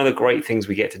think one of the great things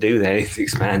we get to do there is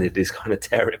expanded is kind of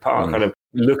tear it apart, kind of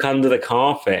look under the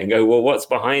carpet and go, well, what's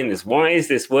behind this? Why is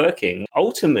this working?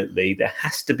 Ultimately, there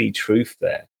has to be truth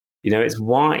there. You know, it's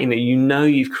why, you know,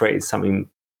 you've created something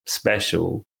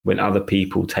special when other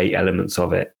people take elements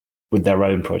of it with their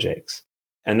own projects.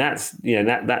 And that's, you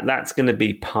know, that's going to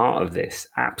be part of this.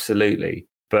 Absolutely.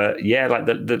 But yeah, like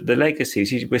the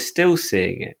legacies, we're still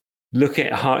seeing it. Look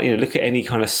at any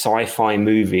kind of sci-fi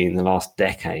movie in the last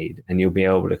decade, and you'll be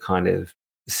able to kind of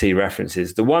see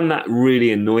references. The one that really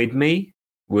annoyed me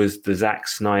was the Zack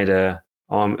Snyder.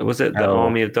 Was it the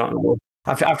Army of Darkness?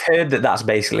 I've heard that that's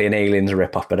basically an Aliens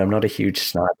ripoff, but I'm not a huge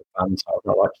Snyder fan, so I've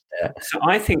not watched it. So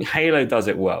I think Halo does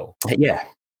it well. Yeah,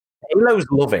 Halo's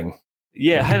loving.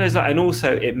 Yeah, Halo's and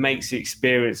also it makes the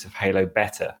experience of Halo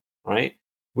better, right?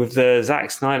 With the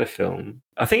Zack Snyder film,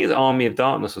 I think it's Army of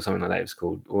Darkness or something like that it's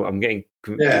called. Or I'm getting...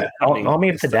 Army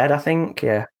of the Dead, I think,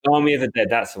 yeah. Army of the Dead,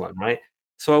 that's the one, right?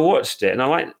 So I watched it, and I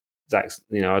like Zack's,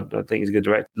 you know, I think he's a good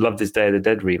director. Loved his Day of the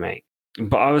Dead remake.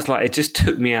 But I was like, it just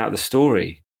took me out of the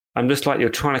story. I'm just like, you're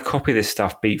trying to copy this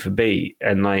stuff beat for beat,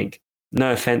 and like,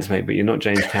 no offense, mate, but you're not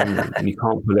James Cameron, and you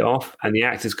can't pull it off, and the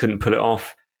actors couldn't pull it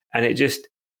off, and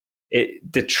it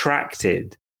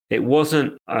detracted. It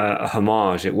wasn't a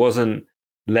homage. It wasn't,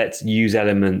 let's use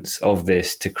elements of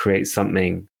this to create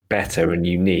something better and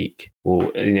unique.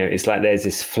 Or, you know, it's like there's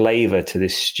this flavor to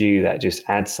this stew that just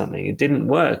adds something. It didn't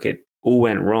work. It all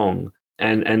went wrong.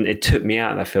 And it took me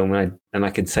out of that film. And I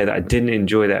can say that I didn't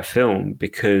enjoy that film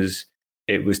because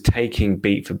it was taking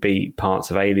beat for beat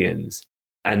parts of Aliens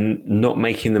and not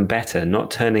making them better,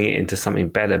 not turning it into something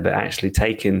better, but actually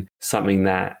taking something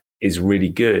that is really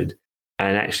good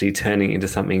and actually turning it into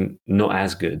something not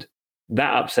as good.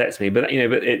 That upsets me, but you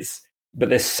know, but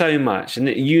there's so much, and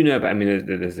you know, I mean,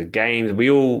 there's the games. We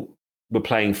all were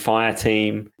playing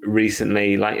Fireteam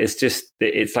recently. Like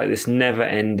it's like this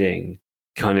never-ending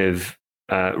kind of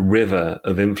river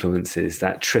of influences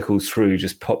that trickles through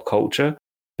just pop culture.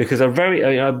 Because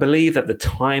I believe at the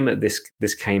time that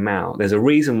this came out, there's a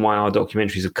reason why our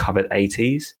documentaries have covered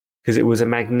 80s, because it was a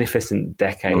magnificent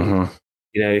decade. Mm-hmm.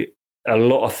 You know, a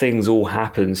lot of things all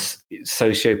happened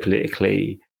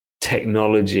socio-politically.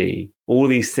 Technology, all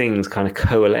these things kind of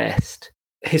coalesced.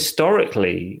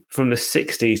 Historically, from the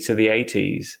 60s to the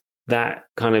 80s, that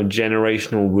kind of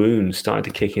generational wound started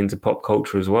to kick into pop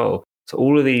culture as well. So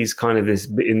all of these kind of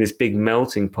in this big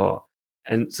melting pot.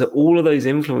 And so all of those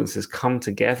influences come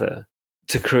together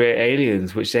to create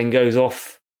Aliens, which then goes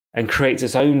off and creates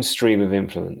its own stream of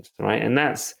influence, right? And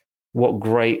that's what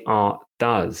great art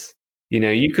does. You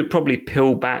know, you could probably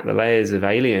peel back the layers of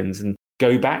Aliens and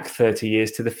go back 30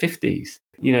 years to the 50s.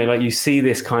 You know, like you see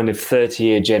this kind of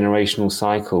 30-year generational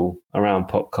cycle around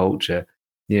pop culture.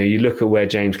 You know, you look at where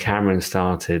James Cameron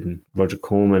started and Roger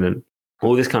Corman and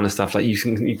all this kind of stuff. Like you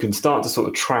can start to sort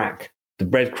of track the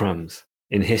breadcrumbs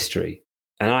in history.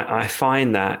 And I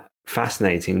find that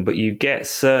fascinating, but you get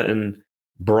certain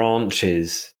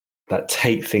branches that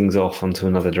take things off onto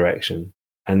another direction.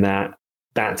 And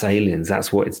that's Aliens.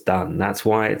 That's what it's done. That's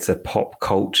why it's a pop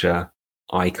culture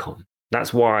icon.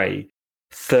 That's why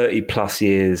 30 plus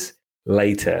years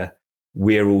later,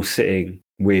 we're all sitting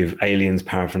with Aliens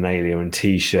paraphernalia and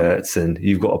T-shirts, and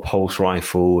you've got a pulse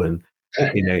rifle, and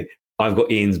you know, I've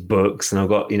got Ian's books, and I've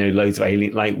got, you know, loads of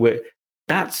Alien. Like,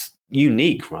 that's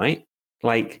unique, right?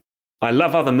 Like, I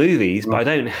love other movies, but I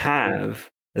don't have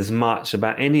as much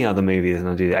about any other movie as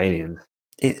I do Aliens.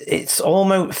 it's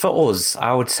almost, for us,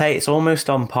 I would say it's almost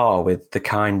on par with the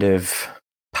kind of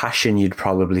passion you'd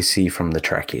probably see from the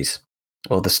Trekkies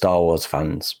or the Star Wars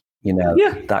fans. You know,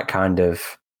 that kind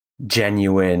of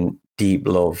genuine, deep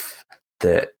love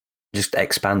that just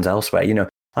expands elsewhere. You know,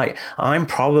 like I'm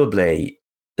probably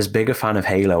as big a fan of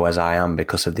Halo as I am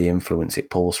because of the influence it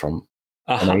pulls from.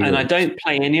 And I don't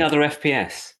play any other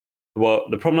FPS. Well,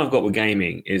 the problem I've got with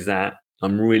gaming is that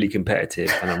I'm really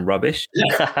competitive and I'm rubbish.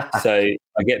 So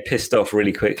I get pissed off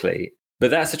really quickly. But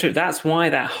that's the truth. That's why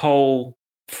that whole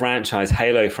franchise,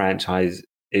 Halo franchise,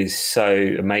 is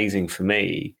so amazing for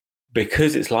me,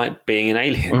 because it's like being in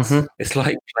Aliens. Mm-hmm. It's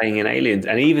like playing in Aliens.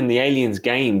 And even the Aliens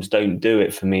games don't do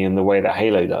it for me in the way that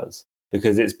Halo does,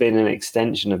 because it's been an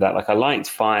extension of that. Like I liked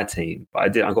Fireteam,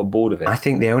 but I got bored of it. I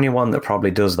think the only one that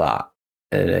probably does that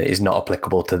is not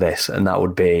applicable to this, and that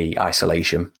would be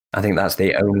Isolation. I think that's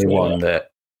the only one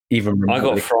that even remotely...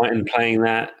 I got frightened playing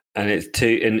that, and it's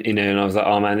too, and you know, and I was like,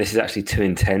 oh man, this is actually too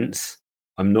intense.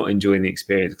 I'm not enjoying the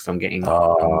experience because I'm getting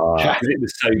because it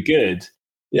was so good.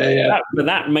 But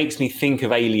that makes me think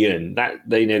of Alien. That,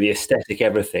 you know, the aesthetic,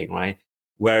 everything, right?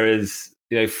 Whereas,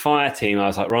 you know, Fireteam, I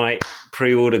was like, right,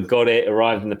 pre-order, got it,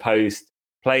 arrived in the post,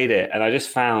 played it, and I just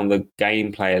found the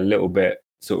gameplay a little bit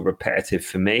sort of repetitive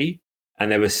for me.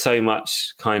 And there was so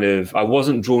much kind of, I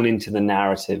wasn't drawn into the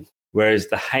narrative. Whereas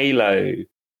the Halo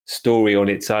story on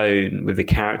its own, with the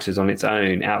characters on its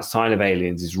own, outside of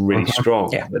Aliens, is really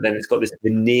strong. Yeah. But then it's got this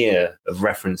veneer of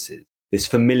references, this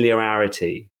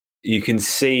familiarity. You can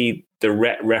see the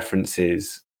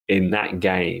references in that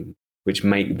game, which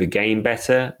make the game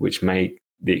better, which make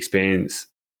the experience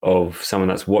of someone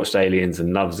that's watched Aliens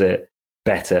and loves it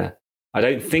better. I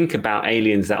don't think about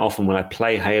Aliens that often when I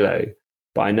play Halo,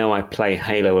 but I know I play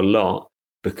Halo a lot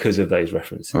because of those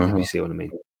references, if you see what I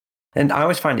mean. And I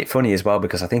always find it funny as well,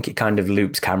 because I think it kind of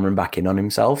loops Cameron back in on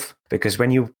himself. Because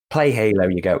when you play Halo,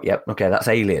 you go, yep, okay, that's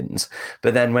Aliens.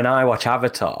 But then when I watch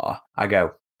Avatar, I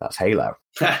go, that's Halo.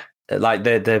 Like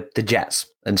the jets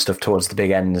and stuff towards the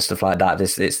big end and stuff like that.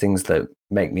 It's things that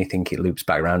make me think it loops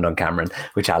back around on Cameron,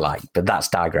 which I like. But that's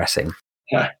digressing.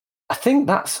 Yeah. I think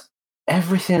that's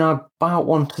everything I about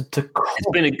wanted to cover.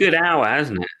 It's been a good hour,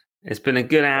 hasn't it? It's been a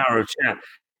good hour of chat.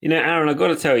 You know, Aaron, I've got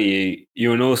to tell you,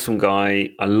 you're an awesome guy.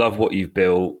 I love what you've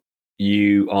built.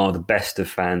 You are the best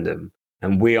of fandom.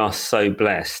 And we are so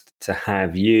blessed to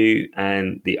have you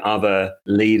and the other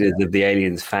leaders of the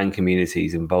Aliens fan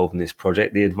communities involved in this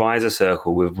project. The advisor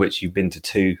circle, with which you've been to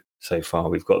 2 so far.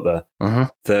 We've got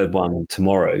the third one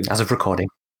tomorrow. As of recording.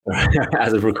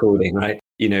 As of recording, right?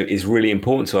 You know, is really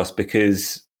important to us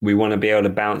because we want to be able to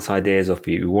bounce ideas off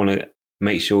you. We want to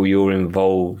make sure you're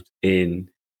involved in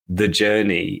the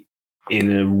journey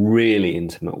in a really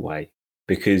intimate way,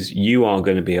 because you are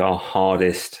going to be our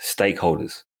hardest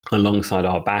stakeholders alongside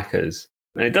our backers.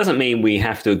 And it doesn't mean we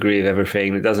have to agree with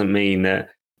everything. It doesn't mean that,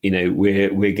 you know,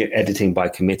 we're editing by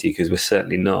committee, because we're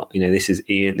certainly not. You know, this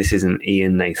is an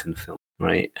Ian Nathan film,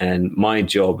 right? And my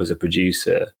job as a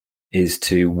producer is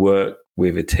to work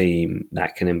with a team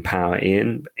that can empower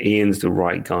Ian. Ian's the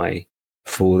right guy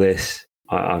for this.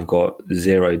 I've got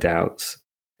zero doubts.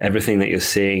 Everything that you're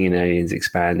seeing in Aliens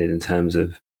Expanded in terms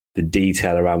of the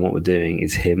detail around what we're doing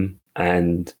is him.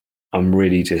 And I'm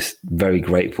really just very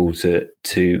grateful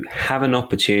to have an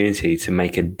opportunity to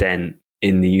make a dent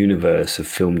in the universe of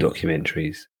film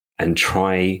documentaries and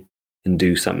try and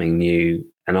do something new.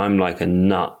 And I'm like a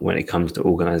nut when it comes to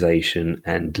organization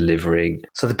and delivering.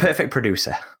 So the perfect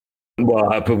producer.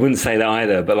 Well, I wouldn't say that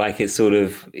either, but like it's sort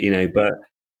of, you know, but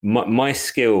my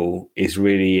skill is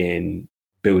really in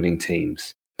building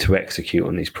teams to execute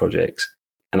on these projects.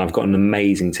 And I've got an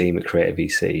amazing team at Creative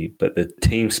VC, but the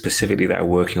team specifically that are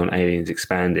working on Aliens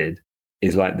Expanded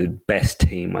is like the best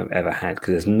team I've ever had,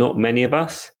 because there's not many of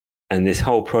us. And this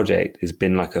whole project has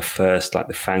been like a first, like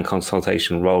the fan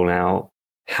consultation rollout,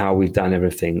 how we've done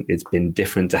everything. It's been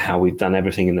different to how we've done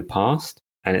everything in the past.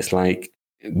 And it's like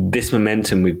this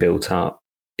momentum we built up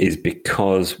is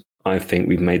because I think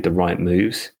we've made the right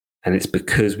moves. And it's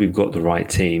because we've got the right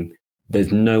team.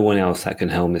 There's no one else that can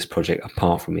helm this project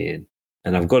apart from Ian.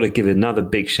 And I've got to give another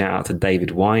big shout out to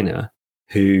David Weiner,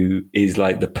 who is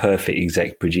like the perfect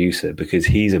exec producer, because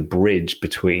he's a bridge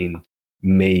between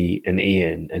me and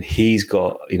Ian. And he's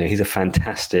got, you know, he's a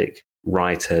fantastic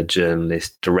writer,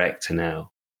 journalist, director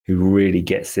now, who really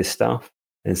gets this stuff.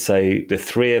 And so the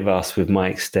three of us with my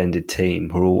extended team,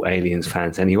 who are all Aliens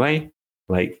fans anyway,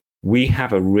 like we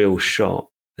have a real shot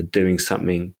at doing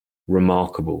something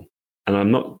remarkable. And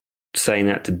I'm not saying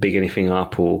that to big anything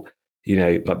up or, you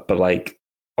know, but like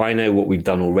I know what we've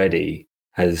done already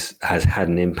has had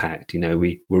an impact. You know,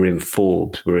 we're in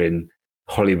Forbes, we're in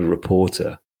Hollywood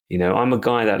Reporter. You know, I'm a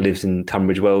guy that lives in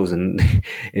Tunbridge Wells and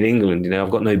in England. You know,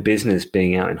 I've got no business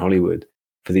being out in Hollywood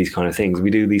for these kind of things. We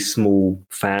do these small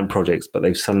fan projects, but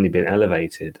they've suddenly been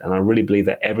elevated. And I really believe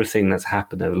that everything that's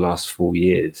happened over the last 4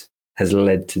 years has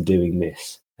led to doing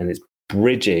this. And it's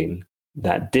bridging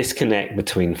that disconnect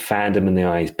between fandom and the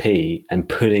IP and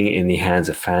putting it in the hands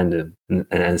of fandom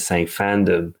and saying,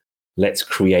 fandom, let's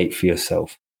create for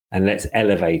yourself and let's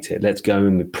elevate it. Let's go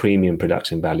in with premium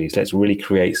production values. Let's really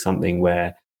create something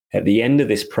where at the end of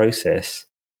this process,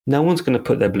 no one's going to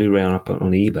put their Blu-ray up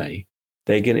on eBay.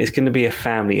 It's going to be a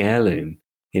family heirloom.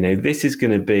 You know, this is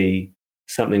going to be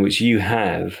something which you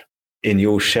have in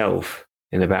your shelf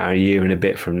in about a year and a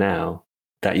bit from now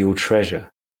that you'll treasure,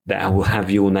 that will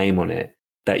have your name on it,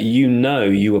 that you know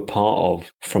you were part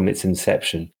of from its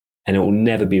inception, and it will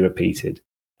never be repeated.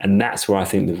 And that's where I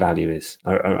think the value is.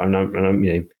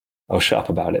 I'll shut up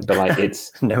about it, but like it's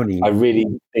no need. I really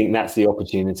think that's the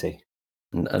opportunity.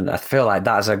 And I feel like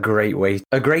that's a great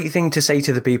thing to say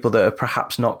to the people that are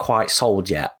perhaps not quite sold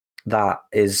yet. That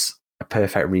is a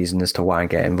perfect reason as to why I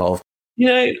get involved. You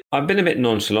know, I've been a bit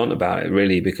nonchalant about it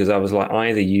really, because I was like,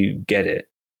 either you get it,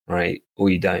 right, or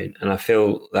you don't. And I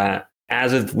feel that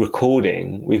as of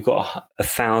recording, we've got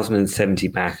 1,070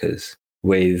 backers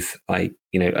with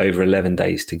over 11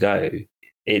 days to go.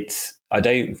 I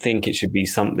don't think it should be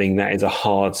something that is a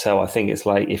hard sell. I think it's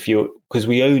like because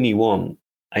we only want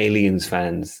Aliens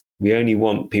fans. We only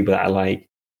want people that are like,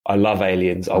 I love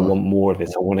Aliens. I want more of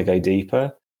this. I want to go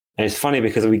deeper. And it's funny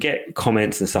because we get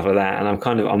comments and stuff like that. And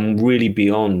I'm really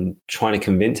beyond trying to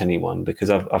convince anyone, because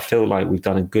I feel like we've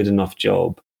done a good enough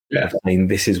job of saying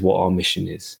this is what our mission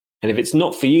is. And if it's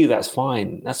not for you, that's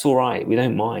fine. That's all right. We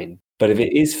don't mind. But if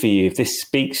it is for you, if this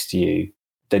speaks to you,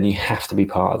 then you have to be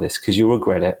part of this, because you'll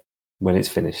regret it when it's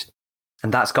finished.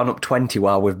 And that's gone up 20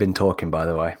 while we've been talking, by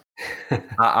the way.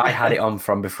 I had it on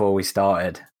from before we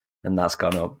started, and that's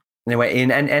gone up. Anyway, Ian,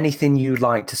 anything you'd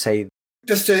like to say?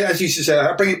 Just to, as you said,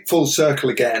 I bring it full circle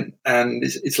again, and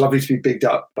it's lovely to be bigged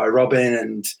up by Robin.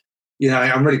 And,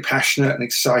 I'm really passionate and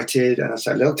excited, and I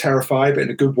say a little terrified, but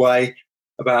in a good way,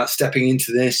 about stepping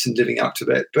into this and living up to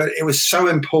it. But it was so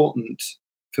important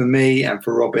for me and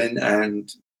for Robin,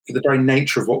 and for the very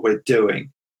nature of what we're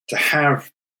doing, to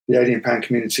have the Alien fan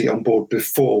community on board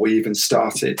before we even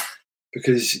started.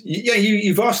 Because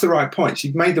you've asked the right points.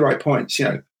 You've made the right points.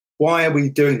 Why are we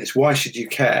doing this? Why should you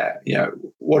care?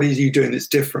 What are you doing that's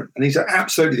different? And these are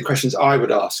absolutely the questions I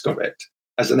would ask of it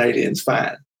as an Aliens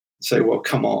fan. Say, well,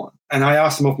 come on. And I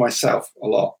ask them of myself a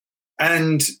lot.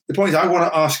 And the point is, I want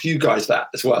to ask you guys that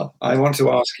as well. I want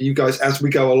to ask you guys as we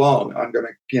go along. I'm going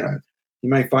to, you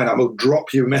may find I will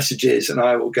drop you messages and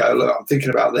I will go, look, I'm thinking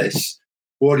about this.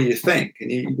 What do you think? And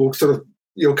you will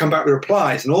you'll come back with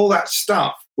replies, and all that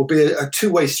stuff will be a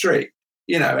two-way street,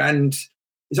 and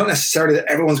it's not necessarily that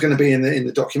everyone's going to be in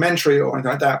the documentary or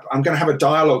anything like that, but I'm going to have a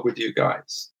dialogue with you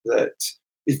guys that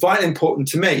is vitally important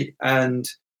to me, and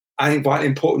I think vitally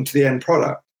important to the end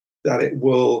product, that it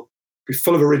will be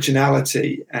full of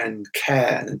originality and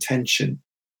care and attention,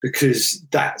 because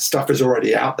that stuff is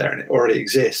already out there and it already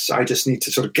exists. I just need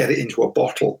to sort of get it into a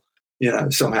bottle,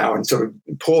 somehow, and sort of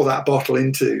pour that bottle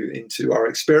into our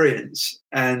experience.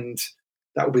 And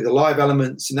that will be the live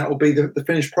elements, and that will be the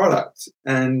finished product.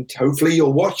 And hopefully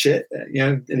you'll watch it,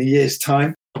 in a year's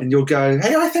time, and you'll go,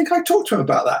 hey, I think I talked to him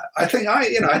about that. I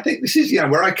think this is,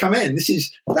 where I come in.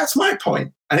 That's my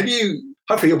point. And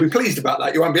hopefully you'll be pleased about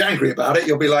that. You won't be angry about it.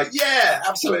 You'll be like, yeah,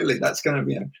 absolutely. That's going to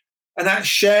be, and that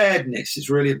sharedness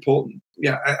is really important.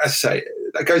 As I say,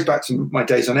 that goes back to my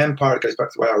days on Empire. It goes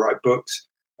back to the way I write books.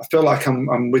 I feel like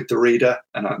I'm with the reader,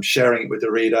 and I'm sharing it with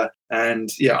the reader. And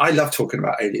I love talking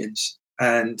about Aliens.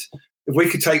 And if we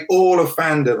could take all of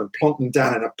fandom and plonk them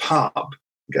down in a pub,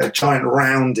 get a giant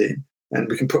round in, and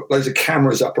we can put loads of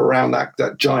cameras up around that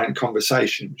giant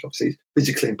conversation, which obviously is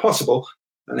physically impossible,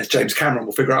 unless James Cameron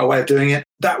will figure out a way of doing it,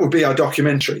 that would be our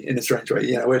documentary in a strange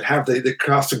way. We'd have the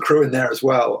cast and crew in there as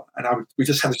well. And we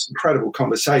just have this incredible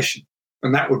conversation.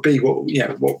 And that would be what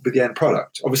would be the end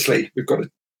product. Obviously, we've got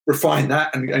to refine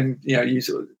that and use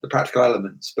the practical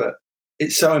elements. But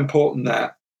it's so important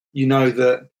that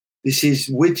that this is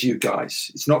with you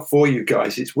guys. It's not for you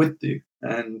guys. It's with you.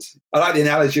 And I like the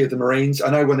analogy of the Marines.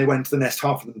 I know when they went to the nest,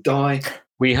 half of them die.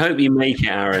 We hope you make it,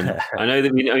 Aaron. I know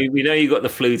that we know you got the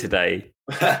flu today.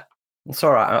 It's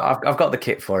all right. I've got the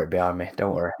kit for it behind me.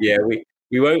 Don't worry. Yeah,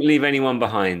 we won't leave anyone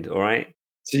behind. All right.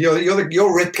 So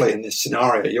you're Ripley in this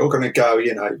scenario. You're going to go.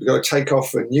 We've got to take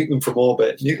off and nuke them from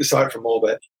orbit, nuke the site from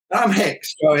orbit. I'm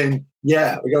Hicks going.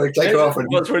 Yeah, we got to take off. And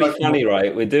what's really funny,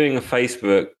 right? We're doing a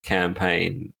Facebook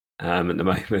campaign at the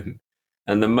moment,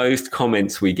 And the most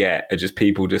comments we get are just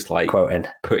people just like Quoting.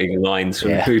 putting lines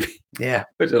from the movie. Yeah.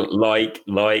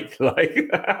 like.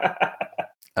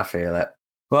 I feel it.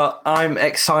 Well, I'm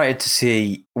excited to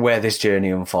see where this journey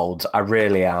unfolds. I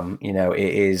really am. You know,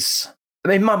 it is. I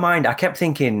mean, in my mind, I kept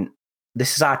thinking,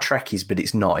 this is our Trekkies, but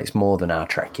it's not. It's more than our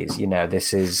Trekkies. You know,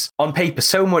 this is on paper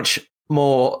so much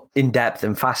more in depth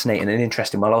and fascinating and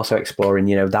interesting, while also exploring,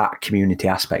 you know, that community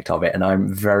aspect of it. And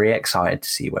I'm very excited to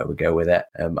see where we go with it.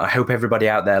 I hope everybody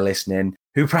out there listening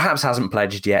who perhaps hasn't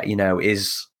pledged yet, you know,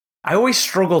 I always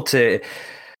struggle to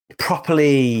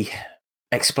properly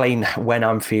explain when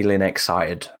I'm feeling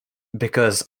excited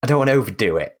because I don't want to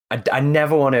overdo it. I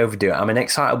never want to overdo it. I'm an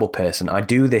excitable person. I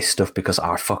do this stuff because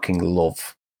I fucking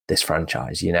love this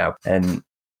franchise, you know, and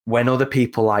when other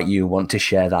people like you want to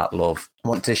share that love,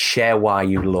 want to share why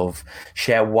you love,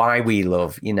 share why we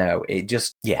love, you know, it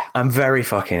just, I'm very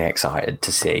fucking excited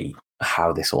to see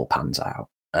how this all pans out.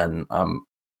 And I'm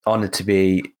honored to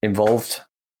be involved.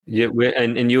 Yeah,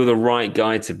 and you're the right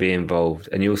guy to be involved,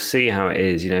 and you'll see how it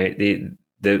is. You know,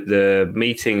 the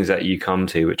meetings that you come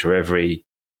to, which are every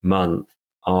month,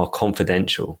 are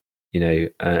confidential. You know,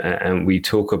 and we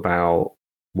talk about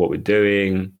what we're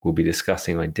doing. We'll be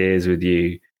discussing ideas with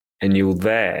you, and you're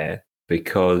there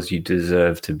because you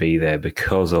deserve to be there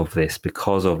because of this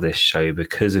show,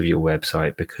 because of your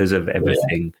website, because of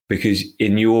everything. Because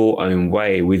in your own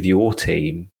way, with your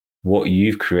team, what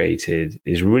you've created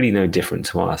is really no different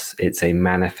to us. It's a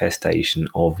manifestation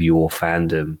of your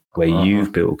fandom where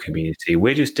you've built a community.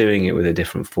 We're just doing it with a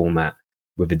different format,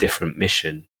 with a different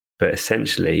mission, but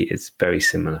essentially it's very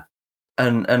similar.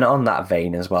 And on that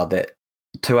vein as well, that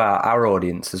to our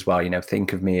audience as well, you know,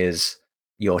 think of me as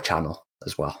your channel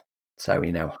as well. So,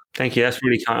 you know. Thank you. That's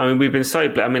really kind. I mean, we've been so,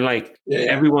 I mean, like,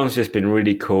 everyone's just been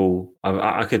really cool.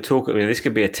 I could talk, I mean, this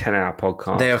could be a 10-hour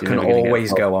podcast. They can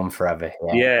always go on forever.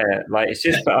 Yeah. Like, it's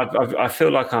just, I feel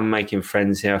like I'm making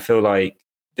friends here. I feel like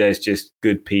there's just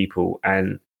good people.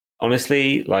 And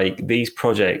honestly, like, these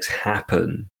projects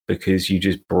happen because you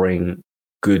just bring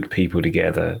good people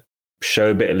together,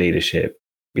 show a bit of leadership,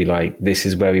 be like, this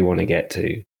is where we want to get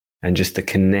to. And just the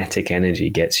kinetic energy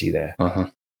gets you there.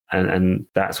 And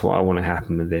that's what I want to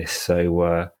happen with this.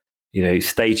 So, you know,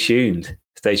 stay tuned.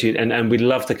 And we'd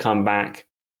love to come back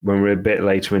when we're a bit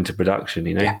later into production,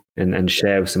 you know, and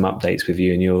share some updates with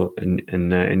you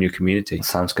and your community. That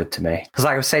sounds good to me. Because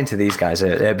like I was saying to these guys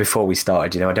before we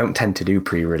started, you know, I don't tend to do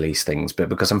pre-release things, but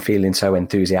because I'm feeling so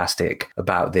enthusiastic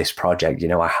about this project, you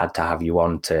know, I had to have you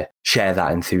on to share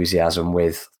that enthusiasm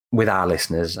with our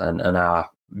listeners and our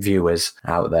viewers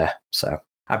out there. So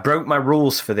I broke my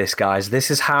rules for this, guys. This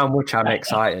is how much I'm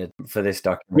excited for this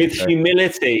documentary. With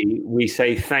humility, we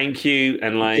say thank you,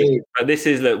 and like this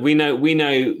is that we know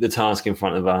the task in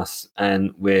front of us,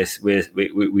 and we've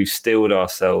steeled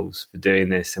ourselves for doing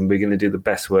this, and we're going to do the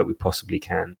best work we possibly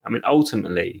can. I mean,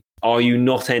 ultimately, are you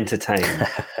not entertained?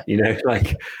 You know,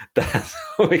 like that's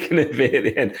what we're going to be at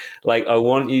the end. Like, I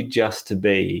want you just to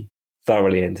be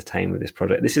thoroughly entertained with this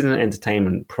project. This is an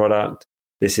entertainment product.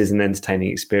 This is an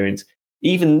entertaining experience.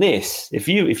 Even this, if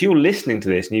you're listening to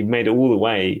this and you've made it all the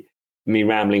way, me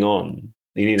rambling on,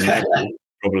 you need a medal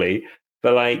probably.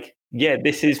 But like,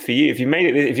 this is for you. If you made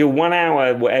it, if you're 1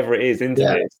 hour, whatever it is into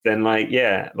this, then like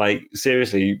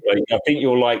seriously, like, I think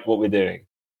you'll like what we're doing.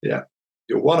 Yeah,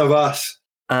 you're one of us.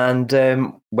 And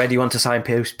where do you want to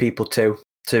signpost people to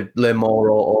learn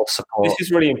more or support? This is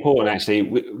really important, actually.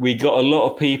 We got a lot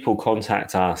of people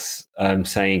contact us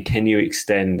saying, can you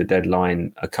extend the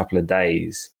deadline a couple of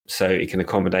days so it can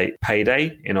accommodate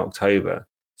payday in October?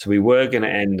 So we were going to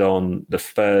end on the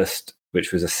 1st,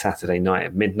 which was a Saturday night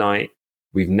at midnight.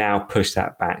 We've now pushed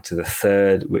that back to the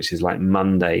 3rd, which is like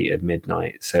Monday at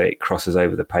midnight. So it crosses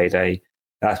over the payday.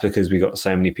 That's because we got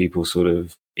so many people sort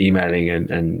of emailing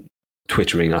and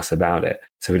twittering us about it.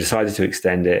 So we decided to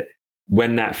extend it.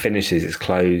 When that finishes, it's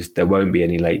closed. There won't be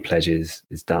any late pledges.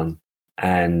 It's done.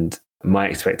 And my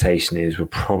expectation is we're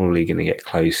probably going to get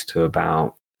close to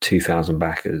about 2,000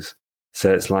 backers.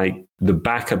 So it's like the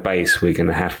backer base we're going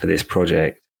to have for this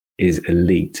project is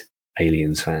elite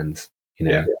Aliens fans, you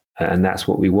know, and that's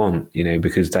what we want, you know,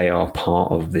 because they are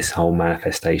part of this whole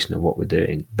manifestation of what we're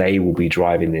doing. They will be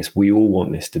driving this. We all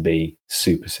want this to be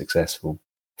super successful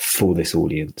for this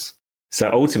audience.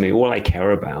 So ultimately, all I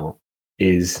care about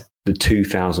is the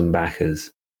 2,000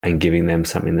 backers and giving them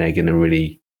something they're going to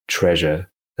really treasure,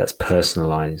 that's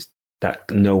personalized, that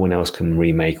no one else can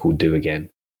remake or do again.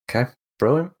 Okay,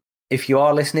 brilliant. If you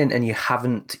are listening and you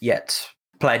haven't yet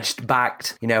pledged,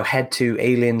 backed, you know, head to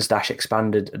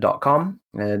aliens-expanded.com.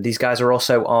 These guys are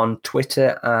also on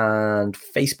Twitter and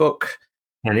Facebook.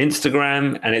 And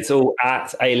Instagram, and it's all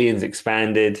at Aliens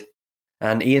Expanded.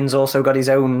 And Ian's also got his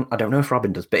own, I don't know if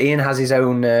Robin does, but Ian has his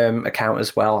own account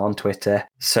as well on Twitter.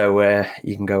 So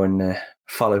you can go and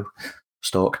follow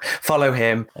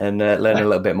him and learn a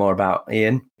little bit more about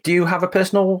Ian. Do you have a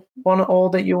personal one at all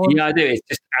that you want? Yeah, I do. It's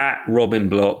just at Robin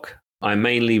Block. I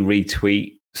mainly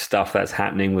retweet stuff that's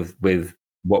happening with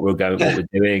what we're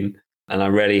doing. And I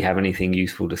rarely have anything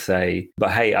useful to say.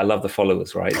 But hey, I love the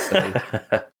followers, right? So,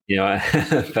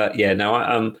 but yeah,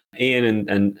 no, Ian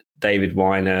and David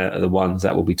Weiner are the ones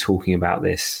that will be talking about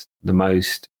this the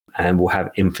most and will have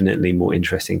infinitely more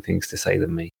interesting things to say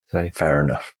than me. So fair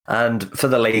enough. And for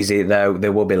the lazy, though,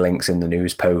 there will be links in the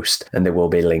news post and there will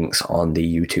be links on the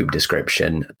YouTube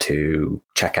description to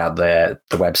check out the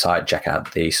website, check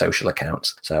out the social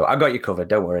accounts. So I got you covered.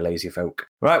 Don't worry, lazy folk.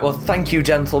 Right. Well, thank you,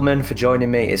 gentlemen, for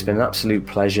joining me. It's been an absolute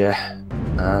pleasure.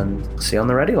 And see you on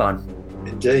the Ready Line.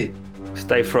 Indeed.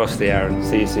 Stay frosty, Aaron.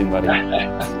 See you soon, buddy.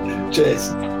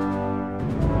 Cheers.